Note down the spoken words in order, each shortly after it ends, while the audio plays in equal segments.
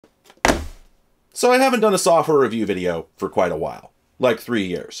So I haven't done a software review video for quite a while, like 3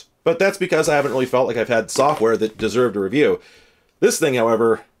 years. But that's because I haven't really felt like I've had software that deserved a review. This thing,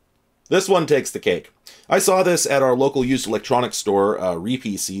 however, this one takes the cake. I saw this at our local used electronics store,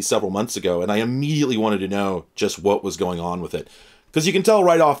 RePC, several months ago, and I immediately wanted to know just what was going on with it. Because you can tell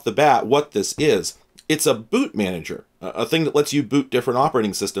right off the bat what this is. It's a boot manager, a thing that lets you boot different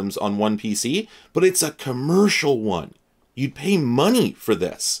operating systems on one PC, but it's a commercial one. You'd pay money for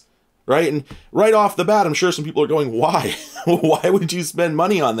this. Right? And right off the bat, I'm sure some people are going, why? Why would you spend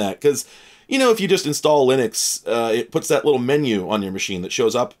money on that? Because, you know, if you just install Linux, it puts that little menu on your machine that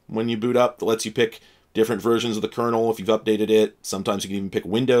shows up when you boot up that lets you pick different versions of the kernel if you've updated it. Sometimes you can even pick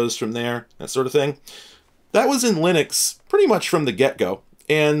Windows from there, that sort of thing. That was in Linux pretty much from the get-go.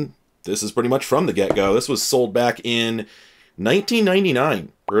 And this is pretty much from the get-go. This was sold back in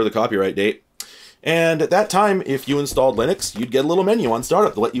 1999, for the copyright date. And at that time, if you installed Linux, you'd get a little menu on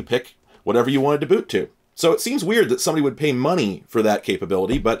startup to let you pick whatever you wanted to boot to. So it seems weird that somebody would pay money for that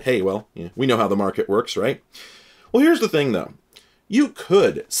capability, but hey, well, we know how the market works, right? Well, here's the thing, though. You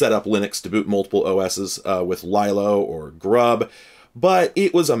could set up Linux to boot multiple OSs with Lilo or GRUB, but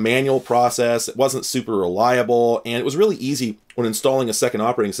it was a manual process, it wasn't super reliable, and it was really easy when installing a second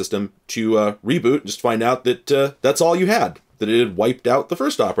operating system to reboot and just find out that that's all you had, that it had wiped out the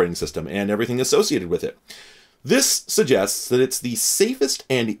first operating system and everything associated with it. This suggests that it's the safest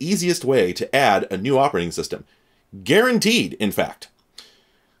and easiest way to add a new operating system. Guaranteed, in fact.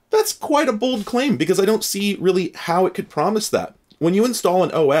 That's quite a bold claim because I don't see really how it could promise that. When you install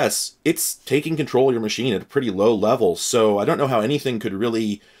an OS, it's taking control of your machine at a pretty low level, so I don't know how anything could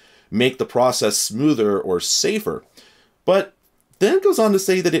really make the process smoother or safer. But then it goes on to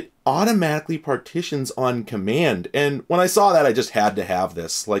say that it automatically partitions on command, and when I saw that, I just had to have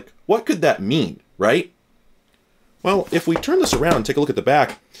this. Like, what could that mean, right? Well, if we turn this around and take a look at the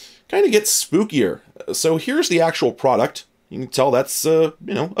back, kind of gets spookier. So here's the actual product. You can tell that's, a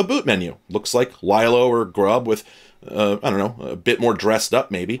boot menu. Looks like Lilo or GRUB with, I don't know, a bit more dressed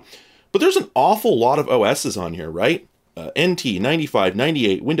up maybe. But there's an awful lot of OSs on here, right? NT, 95,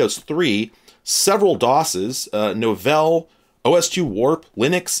 98, Windows 3, several DOSes, Novell, OS2 Warp,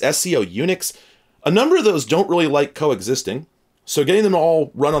 Linux, SCO, Unix. A number of those don't really like coexisting, so getting them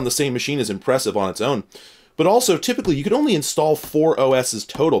all run on the same machine is impressive on its own. But also, typically, you could only install 4 OSs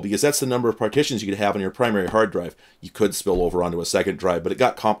total because that's the number of partitions you could have on your primary hard drive. You could spill over onto a second drive, but it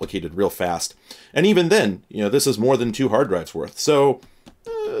got complicated real fast. And even then, this is more than 2 hard drives worth. So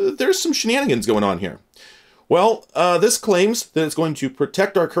there's some shenanigans going on here. Well, this claims that it's going to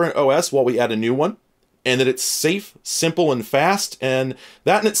protect our current OS while we add a new one, and that it's safe, simple, and fast. And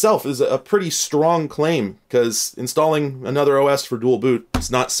that in itself is a pretty strong claim because installing another OS for dual boot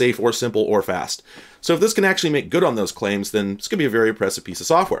is not safe or simple or fast. So if this can actually make good on those claims, then it's going to be a very impressive piece of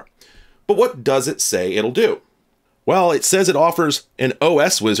software. But what does it say it'll do? Well, it says it offers an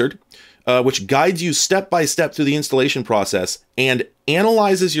OS wizard, which guides you step by step through the installation process and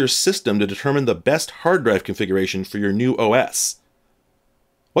analyzes your system to determine the best hard drive configuration for your new OS.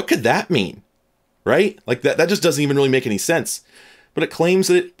 What could that mean? Right? Like that just doesn't even really make any sense. But it claims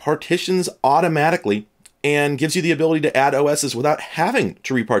that it partitions automatically and gives you the ability to add OSs without having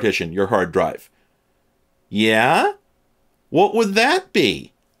to repartition your hard drive. Yeah? What would that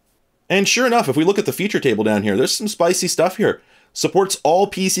be? And sure enough, if we look at the feature table down here, there's some spicy stuff here. Supports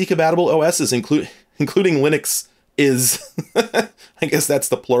all PC-compatible OSs, including Linux is, I guess that's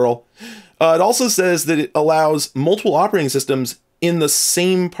the plural. It also says that it allows multiple operating systems in the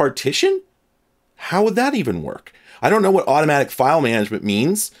same partition? How would that even work? I don't know what automatic file management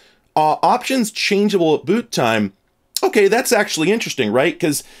means. Options changeable at boot time. Okay, that's actually interesting, right?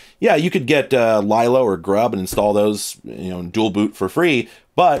 Because, yeah, you could get Lilo or GRUB and install those, dual boot for free,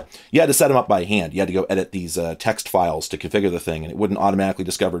 but you had to set them up by hand. You had to go edit these text files to configure the thing, and it wouldn't automatically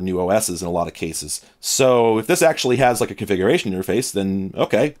discover new OSs in a lot of cases. So if this actually has like a configuration interface, then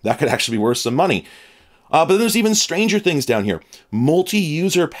okay, that could actually be worth some money. But then there's even stranger things down here.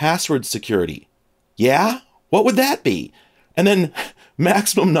 Multi-user password security. Yeah? What would that be? And then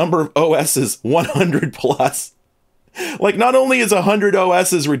maximum number of OSs, 100 plus. Like, not only is 100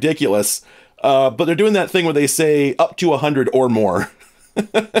 OSs ridiculous, but they're doing that thing where they say up to 100 or more.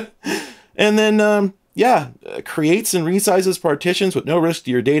 And then, creates and resizes partitions with no risk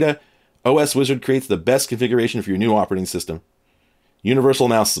to your data. OS Wizard creates the best configuration for your new operating system. Universal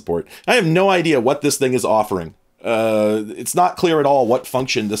mouse support. I have no idea what this thing is offering. It's not clear at all what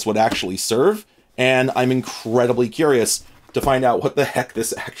function this would actually serve, and I'm incredibly curious to find out what the heck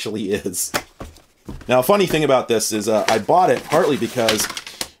this actually is. Now, a funny thing about this is I bought it partly because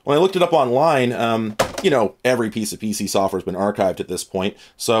when I looked it up online, you know, every piece of PC software has been archived at this point.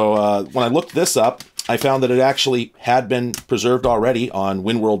 So when I looked this up, I found that it actually had been preserved already on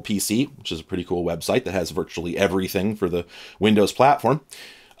WinWorld PC, which is a pretty cool website that has virtually everything for the Windows platform.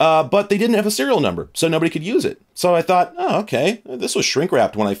 But they didn't have a serial number, so nobody could use it. So I thought, oh, okay, this was shrink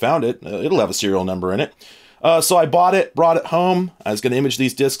wrapped when I found it. It'll have a serial number in it. So I bought it, brought it home. I was going to image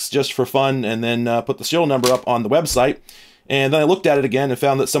these discs just for fun and then put the serial number up on the website. And then I looked at it again and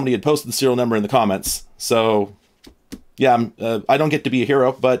found that somebody had posted the serial number in the comments. So, yeah, I don't get to be a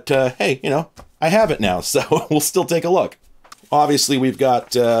hero, but hey, you know, I have it now, so we'll still take a look. Obviously, we've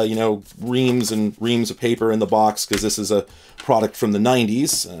got, you know, reams and reams of paper in the box because this is a product from the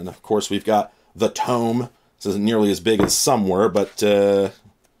 90s. And, of course, we've got the tome. This isn't nearly as big as some were, but,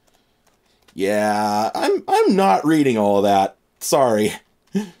 yeah, I'm not reading all of that. Sorry.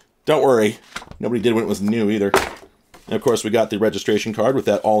 Don't worry. Nobody did when it was new either. And of course, we got the registration card with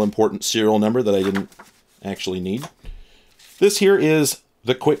that all-important serial number that I didn't actually need. This here is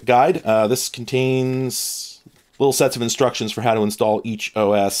the quick guide. This contains little sets of instructions for how to install each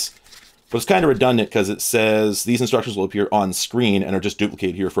OS. But it's kind of redundant because it says these instructions will appear on screen and are just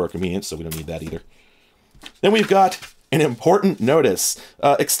duplicated here for our convenience, so we don't need that either. Then we've got an important notice.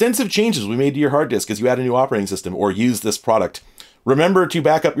 Extensive changes we made to your hard disk as you add a new operating system or use this product. Remember to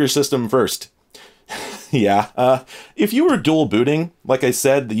back up your system first. Yeah, if you were dual booting, like I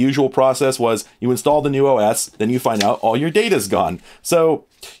said, the usual process was you install the new OS, then you find out all your data's gone. So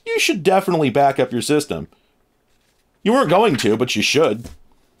you should definitely back up your system. You weren't going to, but you should.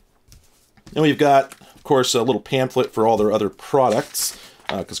 And we've got, of course, a little pamphlet for all their other products,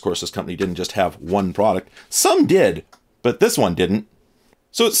 because, of course, this company didn't just have one product. Some did, but this one didn't.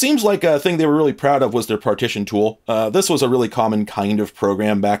 So it seems like a thing they were really proud of was their partition tool. This was a really common kind of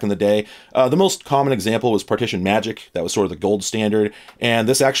program back in the day. The most common example was Partition Magic. That was sort of the gold standard. And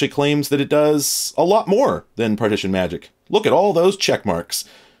this actually claims that it does a lot more than Partition Magic. Look at all those check marks.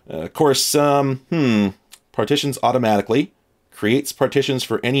 Of course, partitions automatically, creates partitions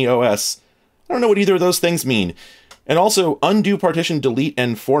for any OS. I don't know what either of those things mean. And also, undo partition, delete,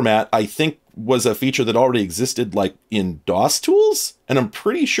 and format, I think was a feature that already existed like in DOS tools. And I'm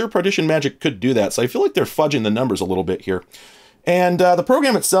pretty sure Partition Magic could do that. So I feel like they're fudging the numbers a little bit here. And the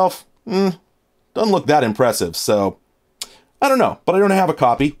program itself, doesn't look that impressive. So I don't know, but I don't have a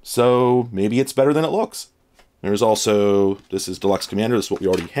copy. So maybe it's better than it looks. There's also, this is Deluxe Commander. This is what we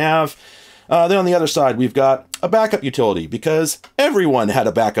already have. Then on the other side, we've got a backup utility because everyone had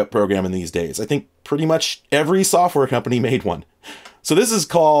a backup program in these days. I think pretty much every software company made one. So this is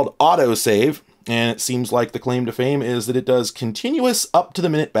called Autosave, and it seems like the claim to fame is that it does continuous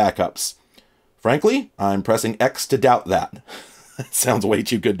up-to-the-minute backups. Frankly, I'm pressing X to doubt that. That sounds way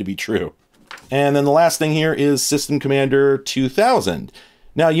too good to be true. And then the last thing here is System Commander 2000.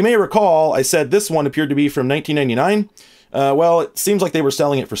 Now, you may recall I said this one appeared to be from 1999. Well, it seems like they were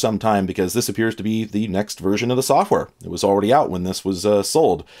selling it for some time because this appears to be the next version of the software. It was already out when this was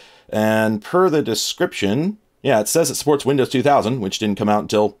sold. And per the description, yeah, it says it supports Windows 2000, which didn't come out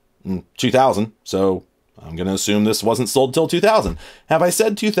until 2000. So I'm going to assume this wasn't sold until 2000. Have I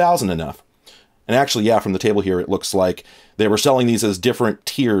said 2000 enough? And actually, yeah, from the table here, it looks like they were selling these as different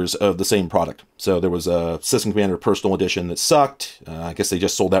tiers of the same product. So there was a System Commander Personal Edition that sucked. I guess they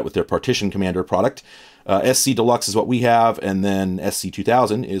just sold that with their Partition Commander product. SC Deluxe is what we have, and then SC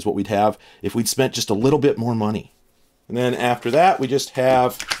 2000 is what we'd have if we'd spent just a little bit more money. And then after that, we just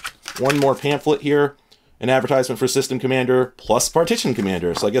have one more pamphlet here, an advertisement for System Commander plus Partition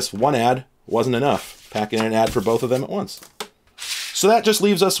Commander. So I guess one ad wasn't enough. Pack in an ad for both of them at once. So that just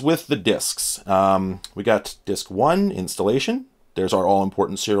leaves us with the disks. We got disk 1, installation. There's our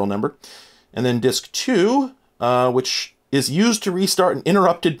all-important serial number. And then disk 2, which is used to restart an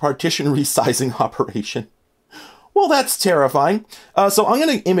interrupted partition resizing operation. Well, that's terrifying. So I'm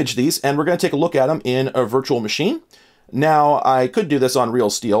going to image these, and we're going to take a look at them in a virtual machine. Now, I could do this on real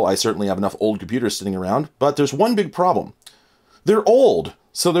steel. I certainly have enough old computers sitting around, but there's one big problem. They're old,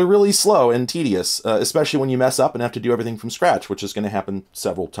 so they're really slow and tedious, especially when you mess up and have to do everything from scratch, which is going to happen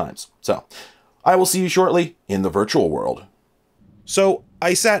several times. So I will see you shortly in the virtual world. So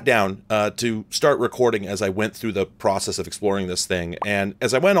I sat down to start recording as I went through the process of exploring this thing. And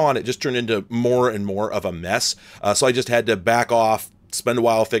as I went on, it just turned into more and more of a mess. So I just had to back off, spend a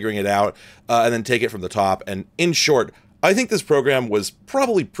while figuring it out, and then take it from the top. And in short, I think this program was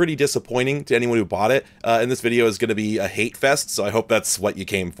probably pretty disappointing to anyone who bought it. And this video is going to be a hate fest, so I hope that's what you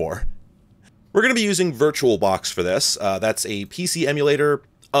came for. We're going to be using VirtualBox for this. That's a PC emulator.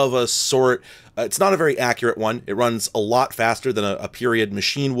 of a sort. It's not a very accurate one. It runs a lot faster than a period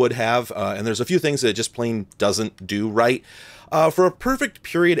machine would have, and there's a few things that it just plain doesn't do right. For a perfect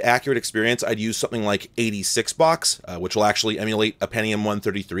period accurate experience, I'd use something like 86 box, which will actually emulate a Pentium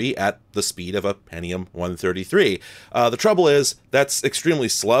 133 at the speed of a Pentium 133. The trouble is that's extremely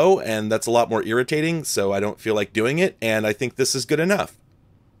slow, and that's a lot more irritating, so I don't feel like doing it, and I think this is good enough.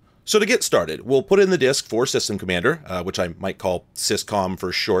 So to get started, we'll put in the disk for System Commander, which I might call Syscom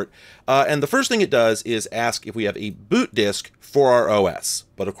for short. And the first thing it does is ask if we have a boot disk for our OS.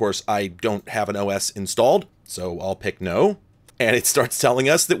 But of course, I don't have an OS installed, so I'll pick no. And it starts telling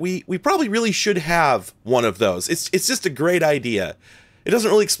us that we probably really should have one of those. It's just a great idea. It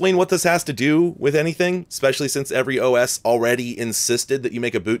doesn't really explain what this has to do with anything, especially since every OS already insisted that you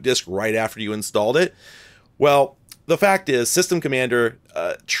make a boot disk right after you installed it. Well, the fact is, System Commander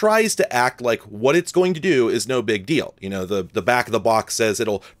tries to act like what it's going to do is no big deal. You know, the back of the box says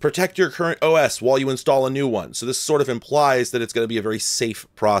it'll protect your current OS while you install a new one. So this sort of implies that it's going to be a very safe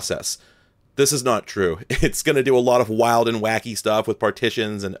process. This is not true. It's going to do a lot of wild and wacky stuff with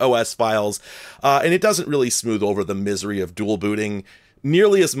partitions and OS files, and it doesn't really smooth over the misery of dual booting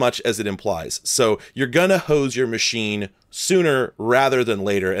nearly as much as it implies. So you're gonna hose your machine sooner rather than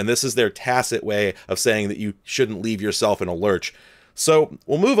later, and this is their tacit way of saying that you shouldn't leave yourself in a lurch. So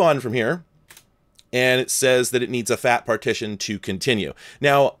we'll move on from here, and it says that it needs a fat partition to continue.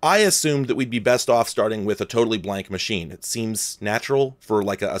 Now, I assumed that we'd be best off starting with a totally blank machine. It seems natural for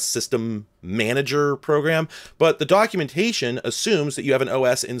like a system manager program, but the documentation assumes that you have an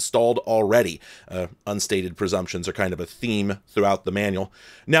OS installed already. Unstated presumptions are kind of a theme throughout the manual.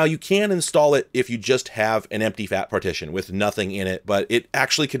 Now, you can install it if you just have an empty fat partition with nothing in it, but it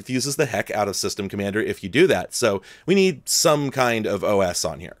actually confuses the heck out of System Commander if you do that. So we need some kind of OS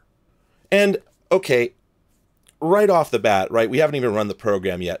on here. And okay, right off the bat, right, we haven't even run the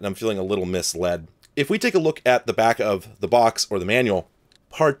program yet, and I'm feeling a little misled. If we take a look at the back of the box or the manual,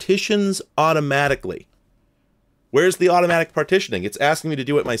 partitions automatically. Where's the automatic partitioning? It's asking me to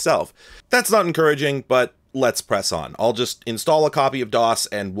do it myself. That's not encouraging, but let's press on. I'll just install a copy of DOS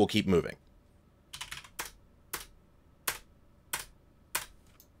and we'll keep moving.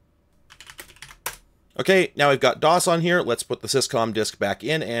 Okay, now we've got DOS on here. Let's put the Syscom disk back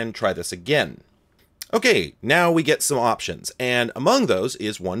in and try this again. Okay, now we get some options, and among those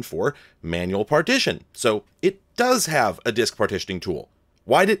is one for manual partition. So it does have a disk partitioning tool.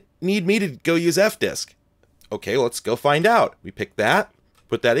 Why did it need me to go use fdisk? Okay, let's go find out. We pick that,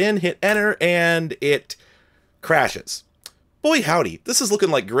 put that in, hit enter, and it crashes. Boy howdy, this is looking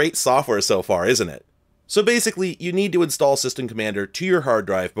like great software so far, isn't it? So basically, you need to install System Commander to your hard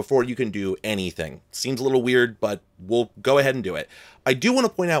drive before you can do anything. Seems a little weird, but we'll go ahead and do it. I do want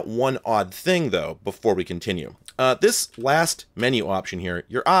to point out one odd thing, though, before we continue. This last menu option here,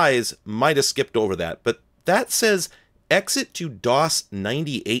 your eyes might have skipped over that, but that says exit to DOS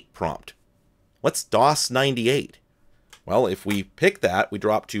 98 prompt. What's DOS 98? Well, if we pick that, we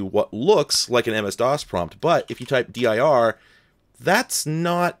drop to what looks like an MS-DOS prompt, but if you type dir, that's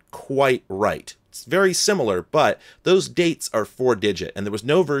not quite right. It's very similar, but those dates are 4-digit, and there was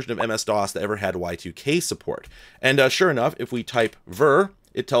no version of MS-DOS that ever had Y2K support. And sure enough, if we type ver,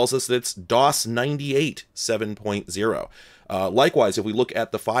 it tells us that it's DOS 98 7.0. Likewise, if we look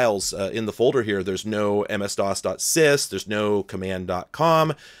at the files in the folder here, there's no msdos.sys, there's no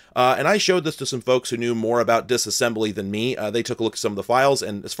command.com, and I showed this to some folks who knew more about disassembly than me. They took a look at some of the files,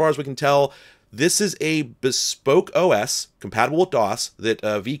 and as far as we can tell, this is a bespoke OS compatible with DOS that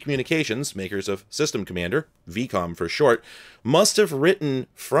V Communications, makers of System Commander, VCOM for short, must have written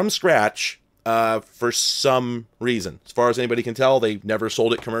from scratch for some reason. As far as anybody can tell, they never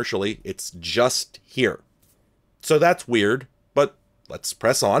sold it commercially. It's just here. So that's weird, but let's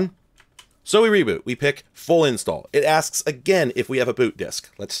press on. So we reboot. We pick full install. It asks again if we have a boot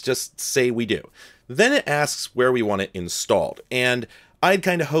disk. Let's just say we do. Then it asks where we want it installed. And I'd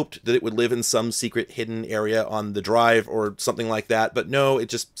kind of hoped that it would live in some secret hidden area on the drive or something like that, but no, it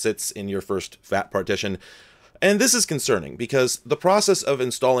just sits in your first fat partition. And this is concerning because the process of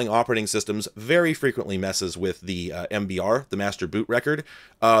installing operating systems very frequently messes with the MBR, the master boot record,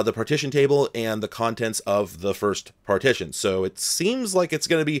 the partition table, and the contents of the first partition. So it seems like it's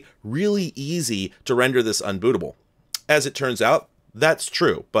going to be really easy to render this unbootable. As it turns out, that's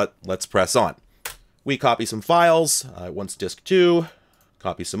true, but let's press on. We copy some files. Once disk 2,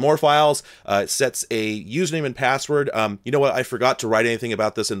 Copy some more files. It sets a username and password. You know what? I forgot to write anything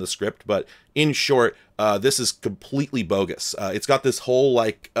about this in the script, but in short, this is completely bogus. It's got this whole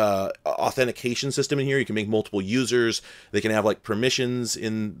like authentication system in here. You can make multiple users. They can have like permissions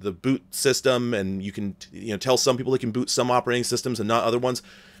in the boot system, and you can tell some people they can boot some operating systems and not other ones.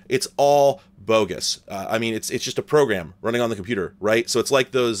 It's all bogus. I mean, it's just a program running on the computer, right? So it's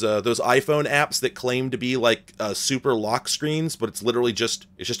like those iPhone apps that claim to be like super lock screens, but it's literally just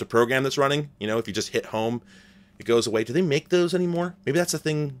a program that's running. If you just hit home, it goes away. Do they make those anymore? Maybe that's a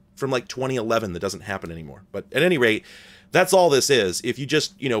thing from like 2011 that doesn't happen anymore. But at any rate, that's all this is. If you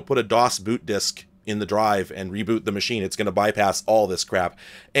just put a DOS boot disk in the drive and reboot the machine, it's going to bypass all this crap.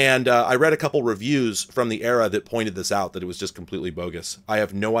 And I read a couple reviews from the era that pointed this out, that it was just completely bogus. I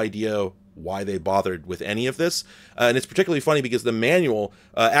have no idea why they bothered with any of this. And it's particularly funny because the manual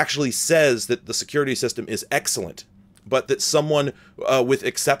actually says that the security system is excellent, but that someone with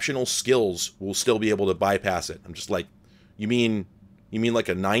exceptional skills will still be able to bypass it. I'm just like, you mean like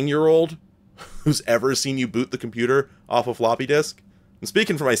a 9-year-old who's ever seen you boot the computer off a floppy disk? I'm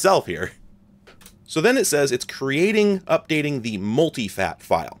speaking for myself here. So then it says it's updating the multi-fat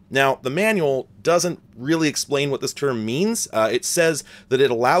file. Now, the manual doesn't really explain what this term means. It says that it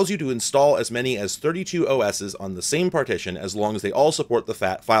allows you to install as many as 32 OSs on the same partition as long as they all support the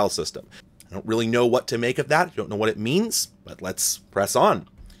FAT file system. I don't really know what to make of that. I don't know what it means, but let's press on.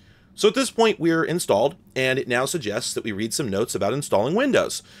 So at this point, we're installed, and it now suggests that we read some notes about installing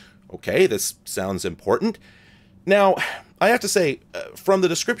Windows. Okay, this sounds important. Now, I have to say, from the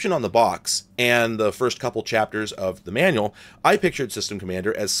description on the box and the first couple chapters of the manual, I pictured System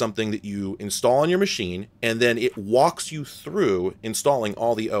Commander as something that you install on your machine, and then it walks you through installing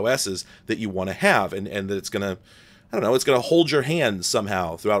all the OSs that you want to have, and that it's going to, I don't know, it's going to hold your hand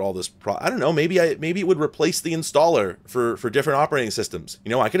somehow throughout all this. I don't know, maybe it would replace the installer for different operating systems.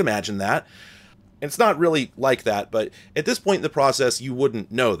 I could imagine that. It's not really like that, but at this point in the process, you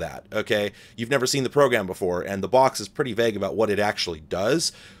wouldn't know that, okay? You've never seen the program before, and the box is pretty vague about what it actually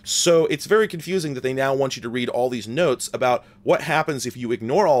does. So it's very confusing that they now want you to read all these notes about what happens if you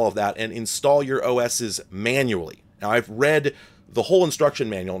ignore all of that and install your OSs manually. Now, I've read the whole instruction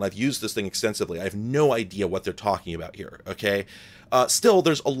manual, and I've used this thing extensively. I have no idea what they're talking about here, okay? Still,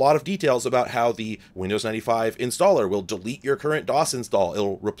 there's a lot of details about how the Windows 95 installer will delete your current DOS install.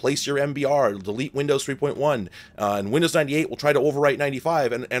 It'll replace your MBR. It'll delete Windows 3.1. And Windows 98 will try to overwrite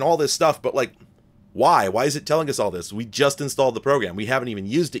 95 and all this stuff. But like, why? Why is it telling us all this? We just installed the program. We haven't even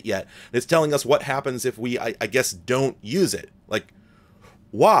used it yet. It's telling us what happens if we, I guess, don't use it. Like,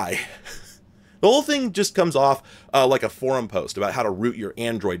 why? The whole thing just comes off like a forum post about how to root your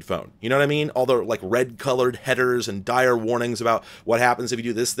Android phone. You know what I mean? All the like red-colored headers and dire warnings about what happens if you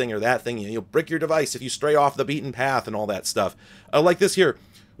do this thing or that thing. You'll brick your device if you stray off the beaten path and all that stuff. Like this here,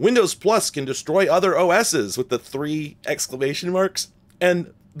 Windows Plus can destroy other OSs with the 3 exclamation marks.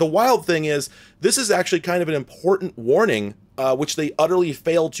 And the wild thing is, this is actually kind of an important warning, which they utterly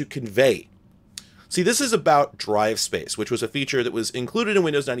failed to convey. See, this is about drive space, which was a feature that was included in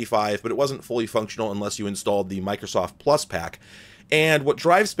Windows 95, but it wasn't fully functional unless you installed the Microsoft Plus pack. And what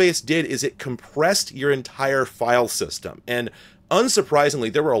drive space did is it compressed your entire file system. And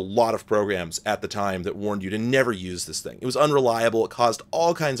unsurprisingly, there were a lot of programs at the time that warned you to never use this thing. It was unreliable. It caused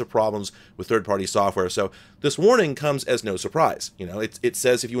all kinds of problems with third-party software. So this warning comes as no surprise. It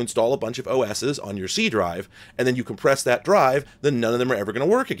says if you install a bunch of OSs on your C drive and then you compress that drive, then none of them are ever going to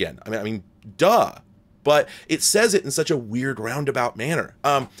work again. I mean, duh. But it says it in such a weird roundabout manner.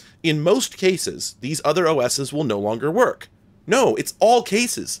 In most cases, these other OSs will no longer work. No, it's all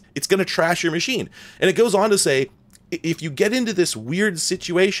cases. It's going to trash your machine. And it goes on to say, if you get into this weird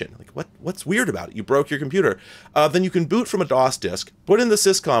situation, like what's weird about it? You broke your computer, then you can boot from a DOS disk, put in the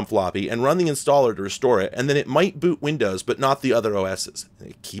syscom floppy, and run the installer to restore it, and then it might boot Windows, but not the other OSs. And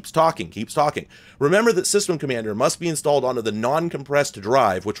it keeps talking. Remember that System Commander must be installed onto the non-compressed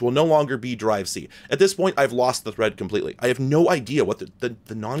drive, which will no longer be drive C. At this point, I've lost the thread completely. I have no idea what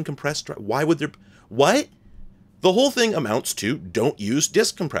the non-compressed drive, why would there, what? The whole thing amounts to don't use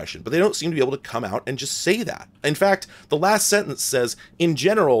disk compression, but they don't seem to be able to come out and just say that. In fact, the last sentence says, in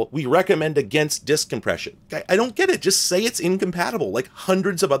general, we recommend against disk compression. I don't get it. Just say it's incompatible, like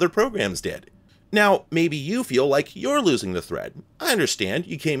hundreds of other programs did. Now, maybe you feel like you're losing the thread. I understand.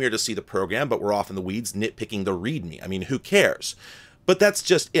 You came here to see the program, but we're off in the weeds nitpicking the README. I mean, who cares? But that's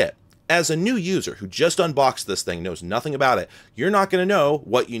just it. As a new user who just unboxed this thing, knows nothing about it, you're not going to know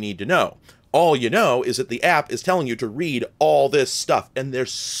what you need to know. All you know is that the app is telling you to read all this stuff, and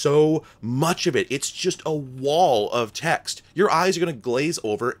there's so much of it. It's just a wall of text. Your eyes are going to glaze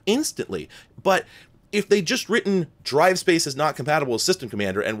over instantly. But If they'd just written drive space is not compatible with System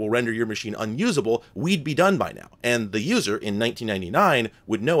Commander and will render your machine unusable, we'd be done by now. And the user in 1999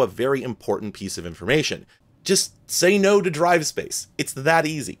 would know a very important piece of information. Just say no to drive space. It's that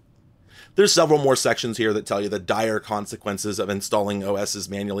easy. There's several more sections here that tell you the dire consequences of installing OSs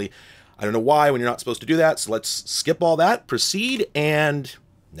manually. I don't know why when you're not supposed to do that, so let's skip all that, proceed, and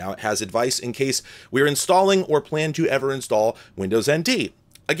now it has advice in case we're installing or plan to ever install Windows NT.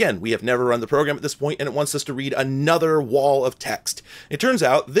 Again, we have never run the program at this point, and it wants us to read another wall of text. It turns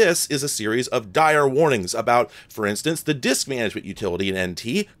out this is a series of dire warnings about, for instance, the disk management utility in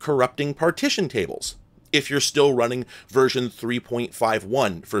NT corrupting partition tables. If you're still running version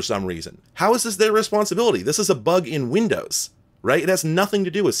 3.51 for some reason, how is this their responsibility? This is a bug in Windows, right? It has nothing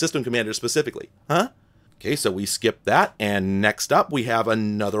to do with System Commander specifically, huh? Okay, so we skip that, and next up we have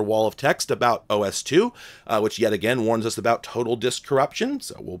another wall of text about OS2, which yet again warns us about total disk corruption,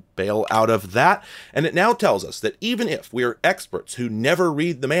 so we'll bail out of that. And it now tells us that even if we are experts who never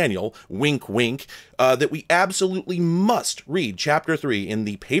read the manual, wink wink, that we absolutely must read Chapter 3 in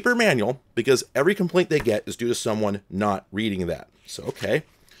the paper manual, because every complaint they get is due to someone not reading that. So okay,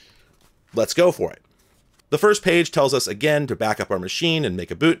 let's go for it. The first page tells us again to back up our machine and make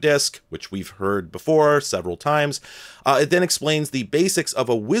a boot disk, which we've heard before several times. It then explains the basics of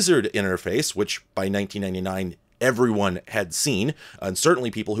a wizard interface, which by 1999 everyone had seen, and certainly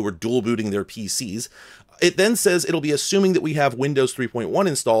people who were dual booting their PCs. It then says it'll be assuming that we have Windows 3.1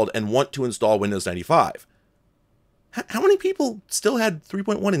 installed and want to install Windows 95. How many people still had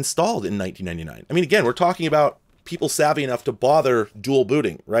 3.1 installed in 1999? I mean, again, we're talking about people savvy enough to bother dual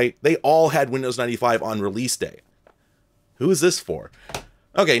booting, right? They all had Windows 95 on release day. Who is this for?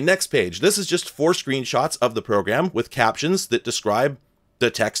 Okay, next page. This is just 4 screenshots of the program with captions that describe the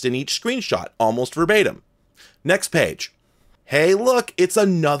text in each screenshot, almost verbatim. Next page. Hey, look, it's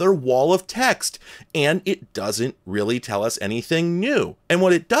another wall of text, and it doesn't really tell us anything new. And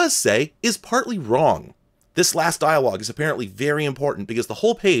what it does say is partly wrong. This last dialogue is apparently very important because the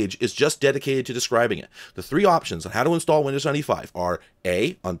whole page is just dedicated to describing it. The 3 options on how to install Windows 95 are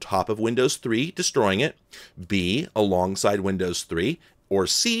A, on top of Windows 3, destroying it, B, alongside Windows 3, or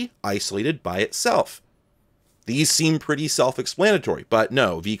C, isolated by itself. These seem pretty self-explanatory, but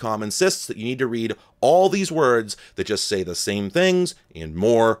no, VCOM insists that you need to read all these words that just say the same things in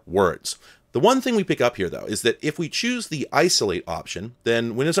more words. The one thing we pick up here, though, is that if we choose the isolate option,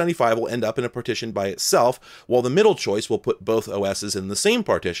 then Windows 95 will end up in a partition by itself, while the middle choice will put both OSs in the same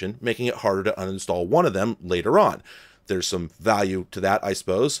partition, making it harder to uninstall one of them later on. There's some value to that, I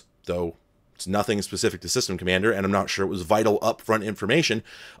suppose, though it's nothing specific to System Commander, and I'm not sure it was vital upfront information.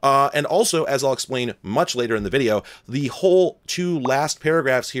 And also, as I'll explain much later in the video, the whole 2 last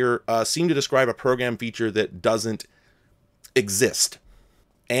paragraphs here seem to describe a program feature that doesn't exist.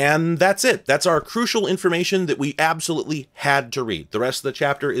 And that's it. That's our crucial information that we absolutely had to read. The rest of the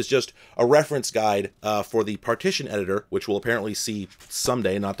chapter is just a reference guide for the partition editor, which we'll apparently see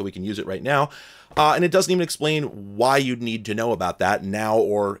someday, not that we can use it right now. And it doesn't even explain why you'd need to know about that now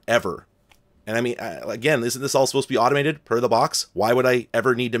or ever. And I mean, again, isn't this all supposed to be automated per the box? Why would I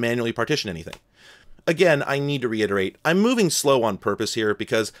ever need to manually partition anything? Again, I need to reiterate, I'm moving slow on purpose here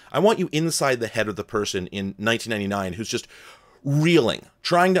because I want you inside the head of the person in 1999 who's just reeling,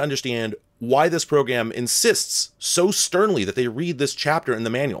 trying to understand why this program insists so sternly that they read this chapter in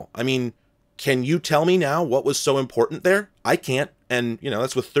the manual. I mean, can you tell me now what was so important there? I can't. And, you know,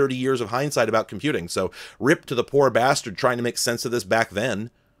 that's with 30 years of hindsight about computing. So rip to the poor bastard trying to make sense of this back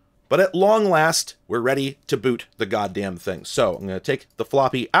then. But at long last, we're ready to boot the goddamn thing. So I'm going to take the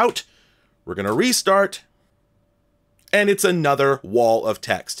floppy out. We're going to restart. And it's another wall of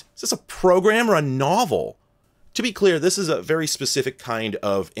text. Is this a program or a novel? To be clear, this is a very specific kind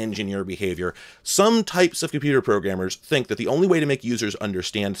of engineer behavior. Some types of computer programmers think that the only way to make users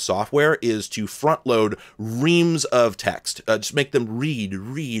understand software is to front load reams of text. Just make them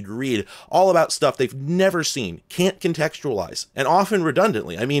read, all about stuff they've never seen, can't contextualize, and often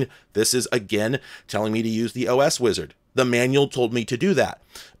redundantly. I mean, this is again telling me to use the OS wizard. The manual told me to do that.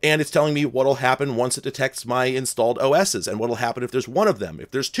 And it's telling me what'll happen once it detects my installed OSs, and what'll happen if there's one of them,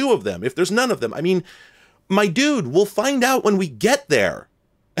 if there's 2 of them, if there's none of them. I mean, my dude, we'll find out when we get there.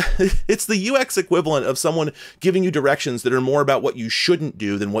 It's the UX equivalent of someone giving you directions that are more about what you shouldn't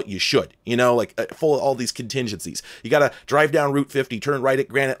do than what you should. You know, like full of all these contingencies. You got to drive down Route 50, turn right at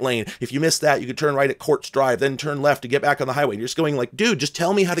Granite Lane. If you miss that, you could turn right at Courts Drive, then turn left to get back on the highway. And you're just going like, dude, just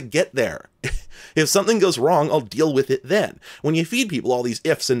tell me how to get there. If something goes wrong, I'll deal with it then. When you feed people all these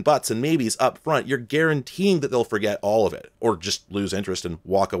ifs and buts and maybes up front, you're guaranteeing that they'll forget all of it or just lose interest and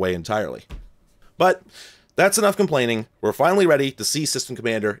walk away entirely. But that's enough complaining. We're finally ready to see System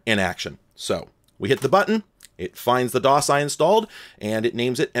Commander in action. So We hit the button, it finds the DOS I installed, and it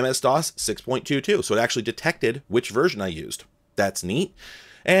names it MS-DOS 6.22. So it actually detected which version I used. That's neat.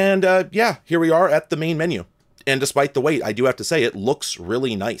 And yeah, here we are at the main menu. And despite the wait, I do have to say it looks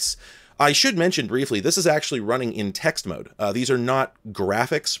really nice. I should mention briefly, this is actually running in text mode. These are not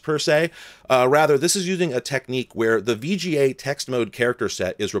graphics per se. Rather, this is using a technique where the VGA text mode character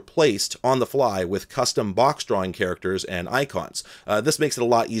set is replaced on the fly with custom box drawing characters and icons. This makes it a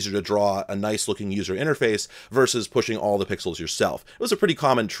lot easier to draw a nice looking user interface versus pushing all the pixels yourself. It was a pretty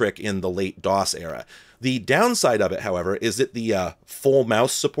common trick in the late DOS era. The downside of it, however, is that the full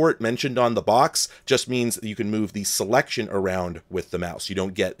mouse support mentioned on the box just means that you can move the selection around with the mouse. You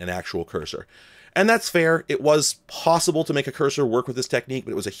don't get an actual cursor. And that's fair. It was possible to make a cursor work with this technique,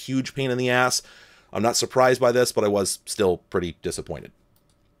 but it was a huge pain in the ass. I'm not surprised by this, but I was still pretty disappointed.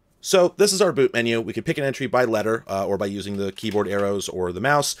 So this is our boot menu. We can pick an entry by letter or by using the keyboard arrows or the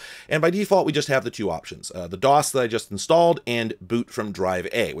mouse. And by default, we just have the two options, the DOS that I just installed and boot from drive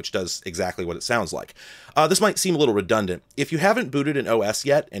A, which does exactly what it sounds like. This might seem a little redundant. If you haven't booted an OS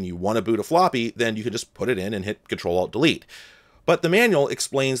yet and you want to boot a floppy, then you can just put it in and hit Control-Alt-Delete. But the manual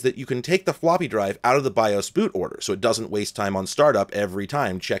explains that you can take the floppy drive out of the BIOS boot order, so it doesn't waste time on startup every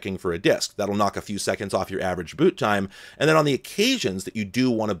time checking for a disk. That'll knock a few seconds off your average boot time, and then on the occasions that you do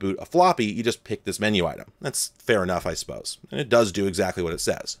want to boot a floppy, you just pick this menu item. That's fair enough, I suppose. And it does do exactly what it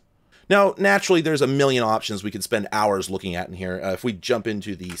says. Now, naturally, there's a million options we could spend hours looking at in here. If we jump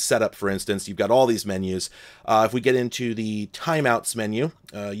into the setup, for instance, you've got all these menus. If we get into the timeouts menu,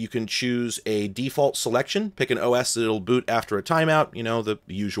 you can choose a default selection, pick an OS that'll boot after a timeout, you know, the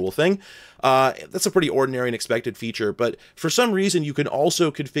usual thing. That's a pretty ordinary and expected feature, but for some reason, you can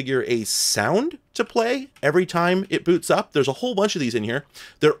also configure a sound to play every time it boots up. There's a whole bunch of these in here.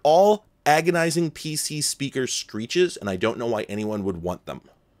 They're all agonizing PC speaker screeches, and I don't know why anyone would want them.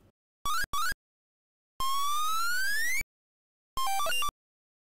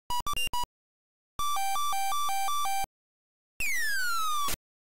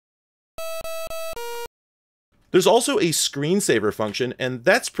 There's also a screensaver function, and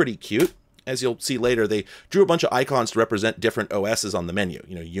that's pretty cute. As you'll see later, they drew a bunch of icons to represent different OSs on the menu,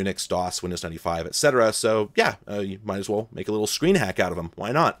 you know, Unix, DOS, Windows 95, etc. So yeah, you might as well make a little screen hack out of them.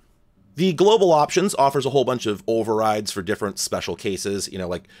 Why not? The global options offers a whole bunch of overrides for different special cases, you know,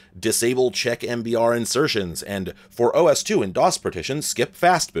 like disable check MBR insertions, and for OS2 and DOS partitions, skip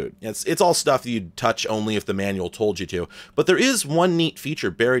fast boot. It's all stuff you'd touch only if the manual told you to, but there is one neat feature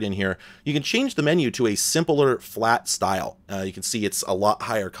buried in here. You can change the menu to a simpler, flat style. You can see it's a lot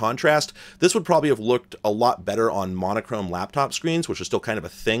higher contrast. This would probably have looked a lot better on monochrome laptop screens, which was still kind of a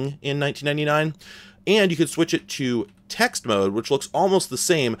thing in 1999. And you could switch it to text mode, which looks almost the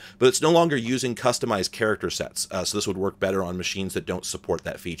same, but it's no longer using customized character sets. So this would work better on machines that don't support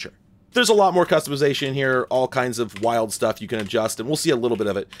that feature. There's a lot more customization here, all kinds of wild stuff you can adjust, and we'll see a little bit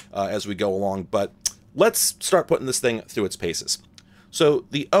of it as we go along, but let's start putting this thing through its paces. So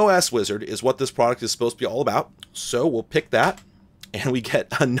the OS wizard is what this product is supposed to be all about. So we'll pick that, and we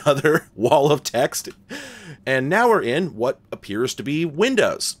get another wall of text. And now we're in what appears to be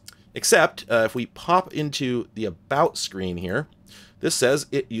Windows. Except if we pop into the About screen here, this says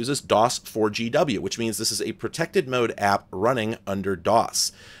it uses DOS 4GW, which means this is a protected mode app running under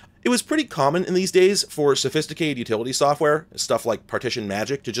DOS. It was pretty common in these days for sophisticated utility software, stuff like Partition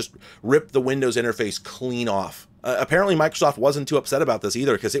Magic, to just rip the Windows interface clean off. Apparently Microsoft wasn't too upset about this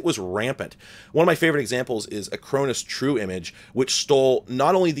either, because it was rampant. One of my favorite examples is Acronis True Image, which stole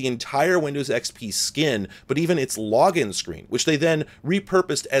not only the entire Windows XP skin, but even its login screen, which they then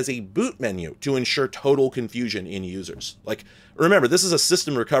repurposed as a boot menu to ensure total confusion in users. Like, remember, this is a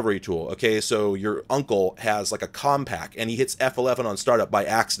system recovery tool, okay? So your uncle has like a Compaq, and he hits F11 on startup by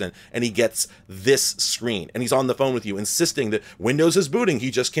accident, and he gets this screen, and he's on the phone with you insisting that Windows is booting,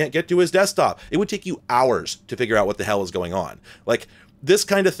 he just can't get to his desktop. It would take you hours to figure out what the hell is going on. Like, this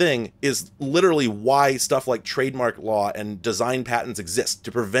kind of thing is literally why stuff like trademark law and design patents exist,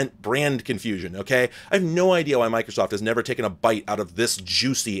 to prevent brand confusion, okay? I have no idea why Microsoft has never taken a bite out of this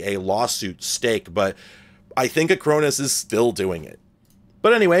juicy a lawsuit steak, but I think Acronis is still doing it.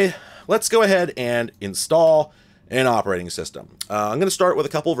 But anyway, let's go ahead and install an operating system. I'm going to start with a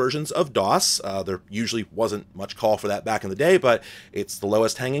couple versions of DOS. There usually wasn't much call for that back in the day, but it's the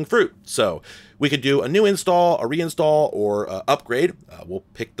lowest hanging fruit. So we could do a new install, a reinstall, or upgrade. We'll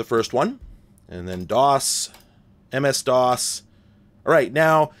pick the first one, and then DOS, MS-DOS. All right,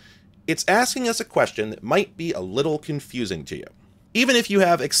 now it's asking us a question that might be a little confusing to you. Even if you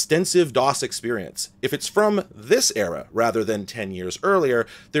have extensive DOS experience, if it's from this era rather than 10 years earlier,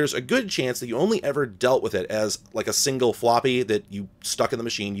 there's a good chance that you only ever dealt with it as like a single floppy that you stuck in the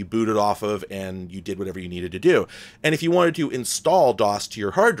machine, you booted off of, and you did whatever you needed to do. And if you wanted to install DOS to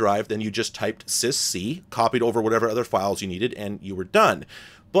your hard drive, then you just typed sysc, copied over whatever other files you needed, and you were done.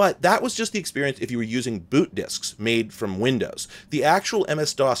 But that was just the experience if you were using boot disks made from Windows. The actual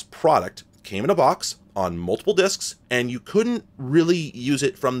MS-DOS product came in a box on multiple disks, and you couldn't really use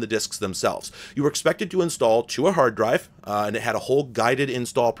it from the disks themselves. You were expected to install to a hard drive, and it had a whole guided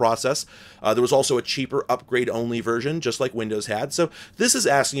install process. There was also a cheaper upgrade-only version, just like Windows had. So this is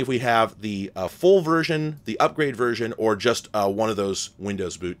asking if we have the full version, the upgrade version, or just one of those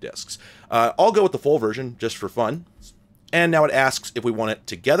Windows boot disks. I'll go with the full version, just for fun. And now it asks if we want it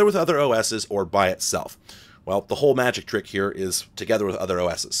together with other OSs or by itself. Well, the whole magic trick here is together with other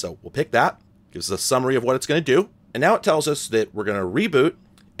OSs. So we'll pick that. Gives us a summary of what it's going to do. And now it tells us that we're going to reboot.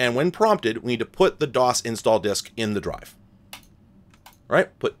 And when prompted, we need to put the DOS install disk in the drive. All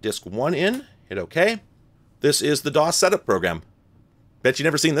right, put disk 1 in, hit OK. This is the DOS setup program. Bet you've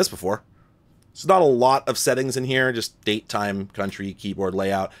never seen this before. There's not a lot of settings in here, just date, time, country, keyboard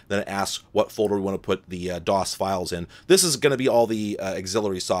layout. Then it asks what folder we want to put the DOS files in. This is going to be all the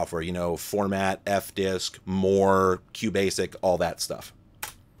auxiliary software, you know, format, fdisk, more, QBasic, all that stuff.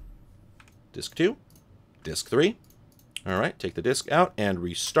 Disk 2, disk 3. All right, take the disk out and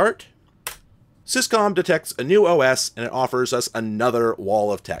restart. Syscom detects a new OS and it offers us another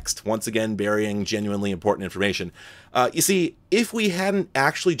wall of text, once again burying genuinely important information. You see, if we hadn't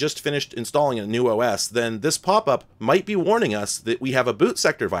actually just finished installing a new OS, then this pop-up might be warning us that we have a boot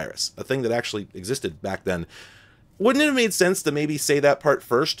sector virus, a thing that actually existed back then. Wouldn't it have made sense to maybe say that part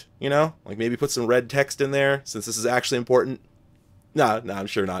first, you know? Like maybe put some red text in there, since this is actually important? No, I'm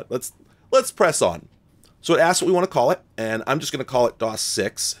sure not. Let's press on. So it asks what we want to call it, and I'm just going to call it DOS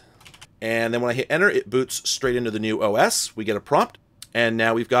 6. And then when I hit enter, it boots straight into the new OS. We get a prompt, and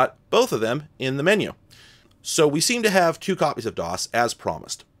now we've got both of them in the menu. So we seem to have 2 copies of DOS as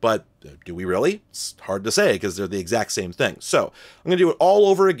promised, but do we really? It's hard to say because they're the exact same thing. So I'm going to do it all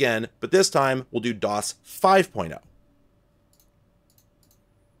over again, but this time we'll do DOS 5.0.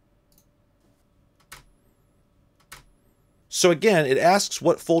 So again, it asks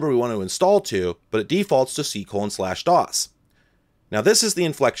what folder we want to install to, but it defaults to C:/DOS. Now this is the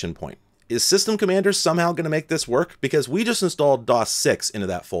inflection point. Is System Commander somehow going to make this work? Because we just installed DOS 6 into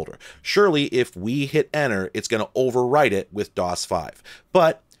that folder. Surely if we hit enter, it's going to overwrite it with DOS 5.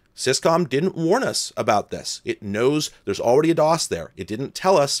 But Syscom didn't warn us about this. It knows there's already a DOS there. It didn't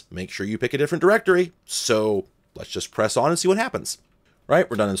tell us, make sure you pick a different directory. So let's just press on and see what happens. Right,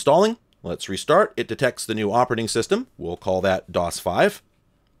 we're done installing. Let's restart. It detects the new operating system. We'll call that DOS 5.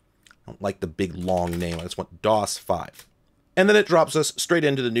 I don't like the big long name. I just want DOS 5. And then it drops us straight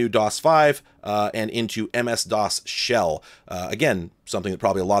into the new DOS 5 and into MS-DOS shell. Again, something that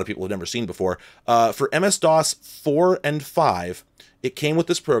probably a lot of people have never seen before. For MS-DOS 4 and 5, it came with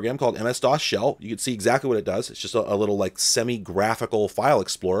this program called MS-DOS shell. You can see exactly what it does. It's just a little like semi-graphical file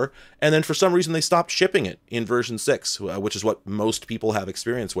explorer. And then for some reason, they stopped shipping it in version 6, which is what most people have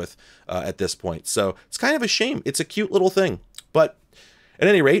experience with at this point. So it's kind of a shame. It's a cute little thing. But at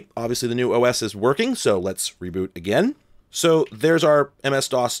any rate, obviously the new OS is working. So let's reboot again. So there's our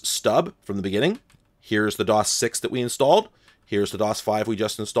MS-DOS stub from the beginning. Here's the DOS 6 that we installed. Here's the DOS 5 we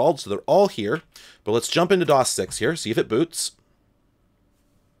just installed. So they're all here. But let's jump into DOS 6 here, see if it boots.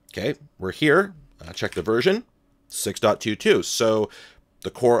 Okay, we're here. Check the version, 6.22. So the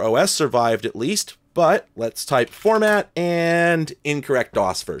core OS survived at least, but let's type format and incorrect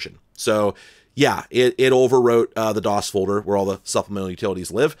DOS version. So yeah, it overwrote the DOS folder where all the supplemental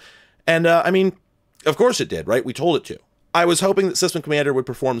utilities live. And I mean, of course it did, right? We told it to. I was hoping that System Commander would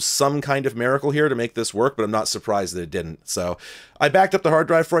perform some kind of miracle here to make this work, but I'm not surprised that it didn't. So I backed up the hard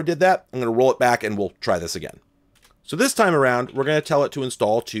drive before I did that. I'm going to roll it back and we'll try this again. So this time around, we're going to tell it to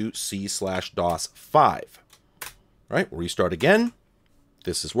install to C/DOS 5. All right, we'll restart again.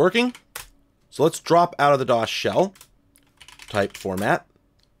 This is working. So let's drop out of the DOS shell, type format.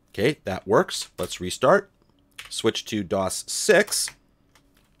 Okay, that works. Let's restart. Switch to DOS 6,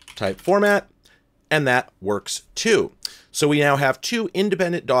 type format, and that works too. So we now have 2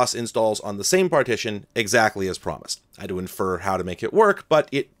 independent DOS installs on the same partition exactly as promised. I had to infer how to make it work, but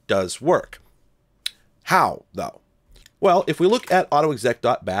it does work. How, though? Well, if we look at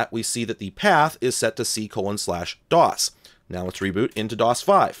autoexec.bat, we see that the path is set to C:/DOS. Now let's reboot into DOS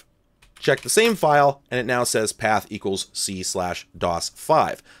 5. check the same file, and it now says path equals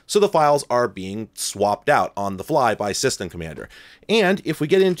C/DOS5. So the files are being swapped out on the fly by System Commander. And if we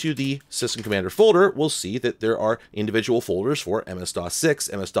get into the System Commander folder, we'll see that there are individual folders for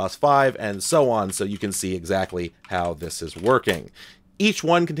MS-DOS6, MS-DOS5, and so on, so you can see exactly how this is working. Each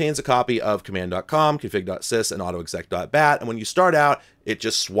one contains a copy of command.com, config.sys, and autoexec.bat, and when you start out, it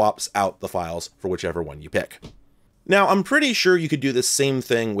just swaps out the files for whichever one you pick. Now, I'm pretty sure you could do the same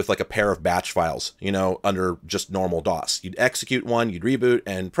thing with like a pair of batch files, you know, under just normal DOS. You'd execute one, you'd reboot,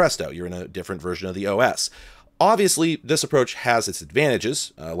 and presto, you're in a different version of the OS. Obviously, this approach has its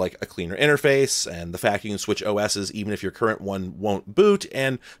advantages, like a cleaner interface, and the fact you can switch OSs even if your current one won't boot,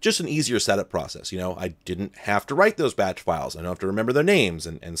 and just an easier setup process. You know, I didn't have to write those batch files. I don't have to remember their names,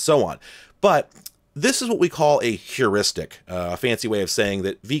 and so on. But this is what we call a heuristic, a fancy way of saying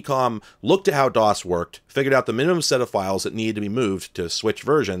that VCOM looked at how DOS worked, figured out the minimum set of files that needed to be moved to switch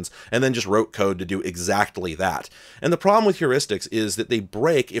versions, and then just wrote code to do exactly that. And the problem with heuristics is that they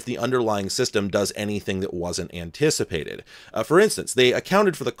break if the underlying system does anything that wasn't anticipated. For instance, they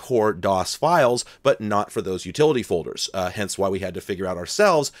accounted for the core DOS files, but not for those utility folders, hence why we had to figure out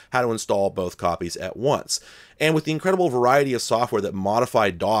ourselves how to install both copies at once. And with the incredible variety of software that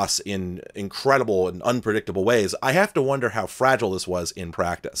modified DOS in incredible and unpredictable ways, I have to wonder how fragile this was in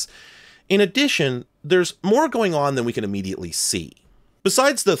practice. In addition, there's more going on than we can immediately see.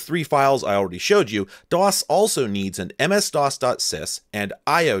 Besides the 3 files I already showed you, DOS also needs an msdos.sys and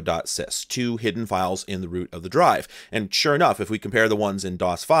io.sys, 2 hidden files in the root of the drive. And sure enough, if we compare the ones in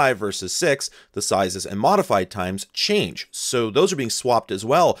DOS 5 versus 6, the sizes and modified times change. So those are being swapped as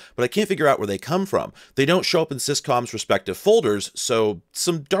well, but I can't figure out where they come from. They don't show up in Syscom's respective folders, so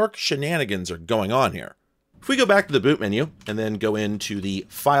some dark shenanigans are going on here. If we go back to the boot menu and then go into the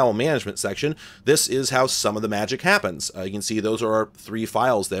file management section, this is how some of the magic happens. You can see those are our 3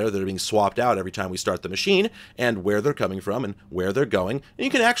 files there that are being swapped out every time we start the machine, and where they're coming from and where they're going. And you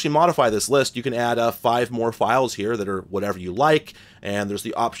can actually modify this list. You can add 5 more files here that are whatever you like, and there's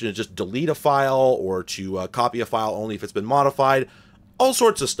the option to just delete a file or to copy a file only if it's been modified, all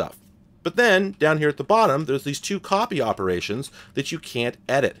sorts of stuff. But then, down here at the bottom, there's these 2 copy operations that you can't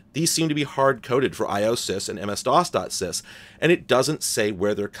edit. These seem to be hard-coded for iosys and msdos.sys, and it doesn't say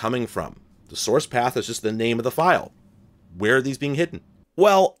where they're coming from. The source path is just the name of the file. Where are these being hidden?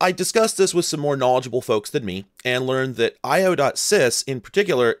 Well, I discussed this with some more knowledgeable folks than me, and learned that io.sys in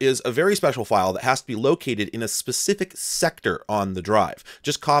particular is a very special file that has to be located in a specific sector on the drive.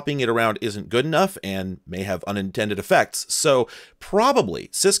 Just copying it around isn't good enough and may have unintended effects, so probably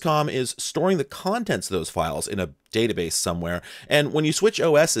Syscom is storing the contents of those files in a database somewhere, and when you switch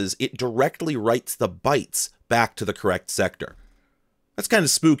OSs, it directly writes the bytes back to the correct sector. That's kind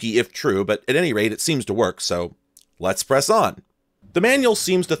of spooky if true, but at any rate, it seems to work, so let's press on. The manual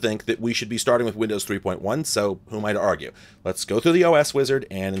seems to think that we should be starting with Windows 3.1, so who am I to argue? Let's go through the OS wizard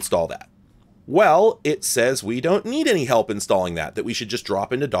and install that. Well, it says we don't need any help installing that we should just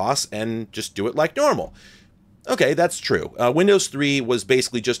drop into DOS and just do it like normal. Okay, that's true. Windows 3 was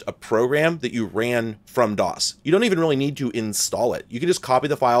basically just a program that you ran from DOS. You don't even really need to install it. You can just copy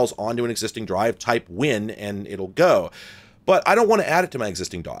the files onto an existing drive, type win, and it'll go. But I don't want to add it to my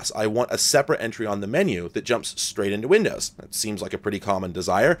existing DOS. I want a separate entry on the menu that jumps straight into Windows. That seems like a pretty common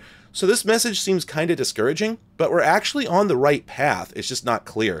desire. So this message seems kind of discouraging, but we're actually on the right path. It's just not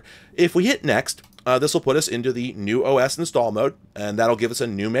clear. If we hit next, this will put us into the new OS install mode, and that'll give us a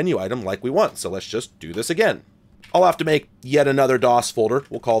new menu item like we want. So let's just do this again. I'll have to make yet another DOS folder.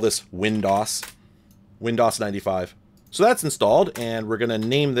 We'll call this WinDOS, Windows 95. So that's installed, and we're going to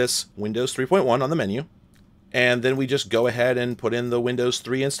name this Windows 3.1 on the menu. And then we just go ahead and put in the Windows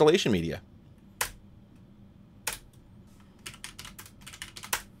 3 installation media.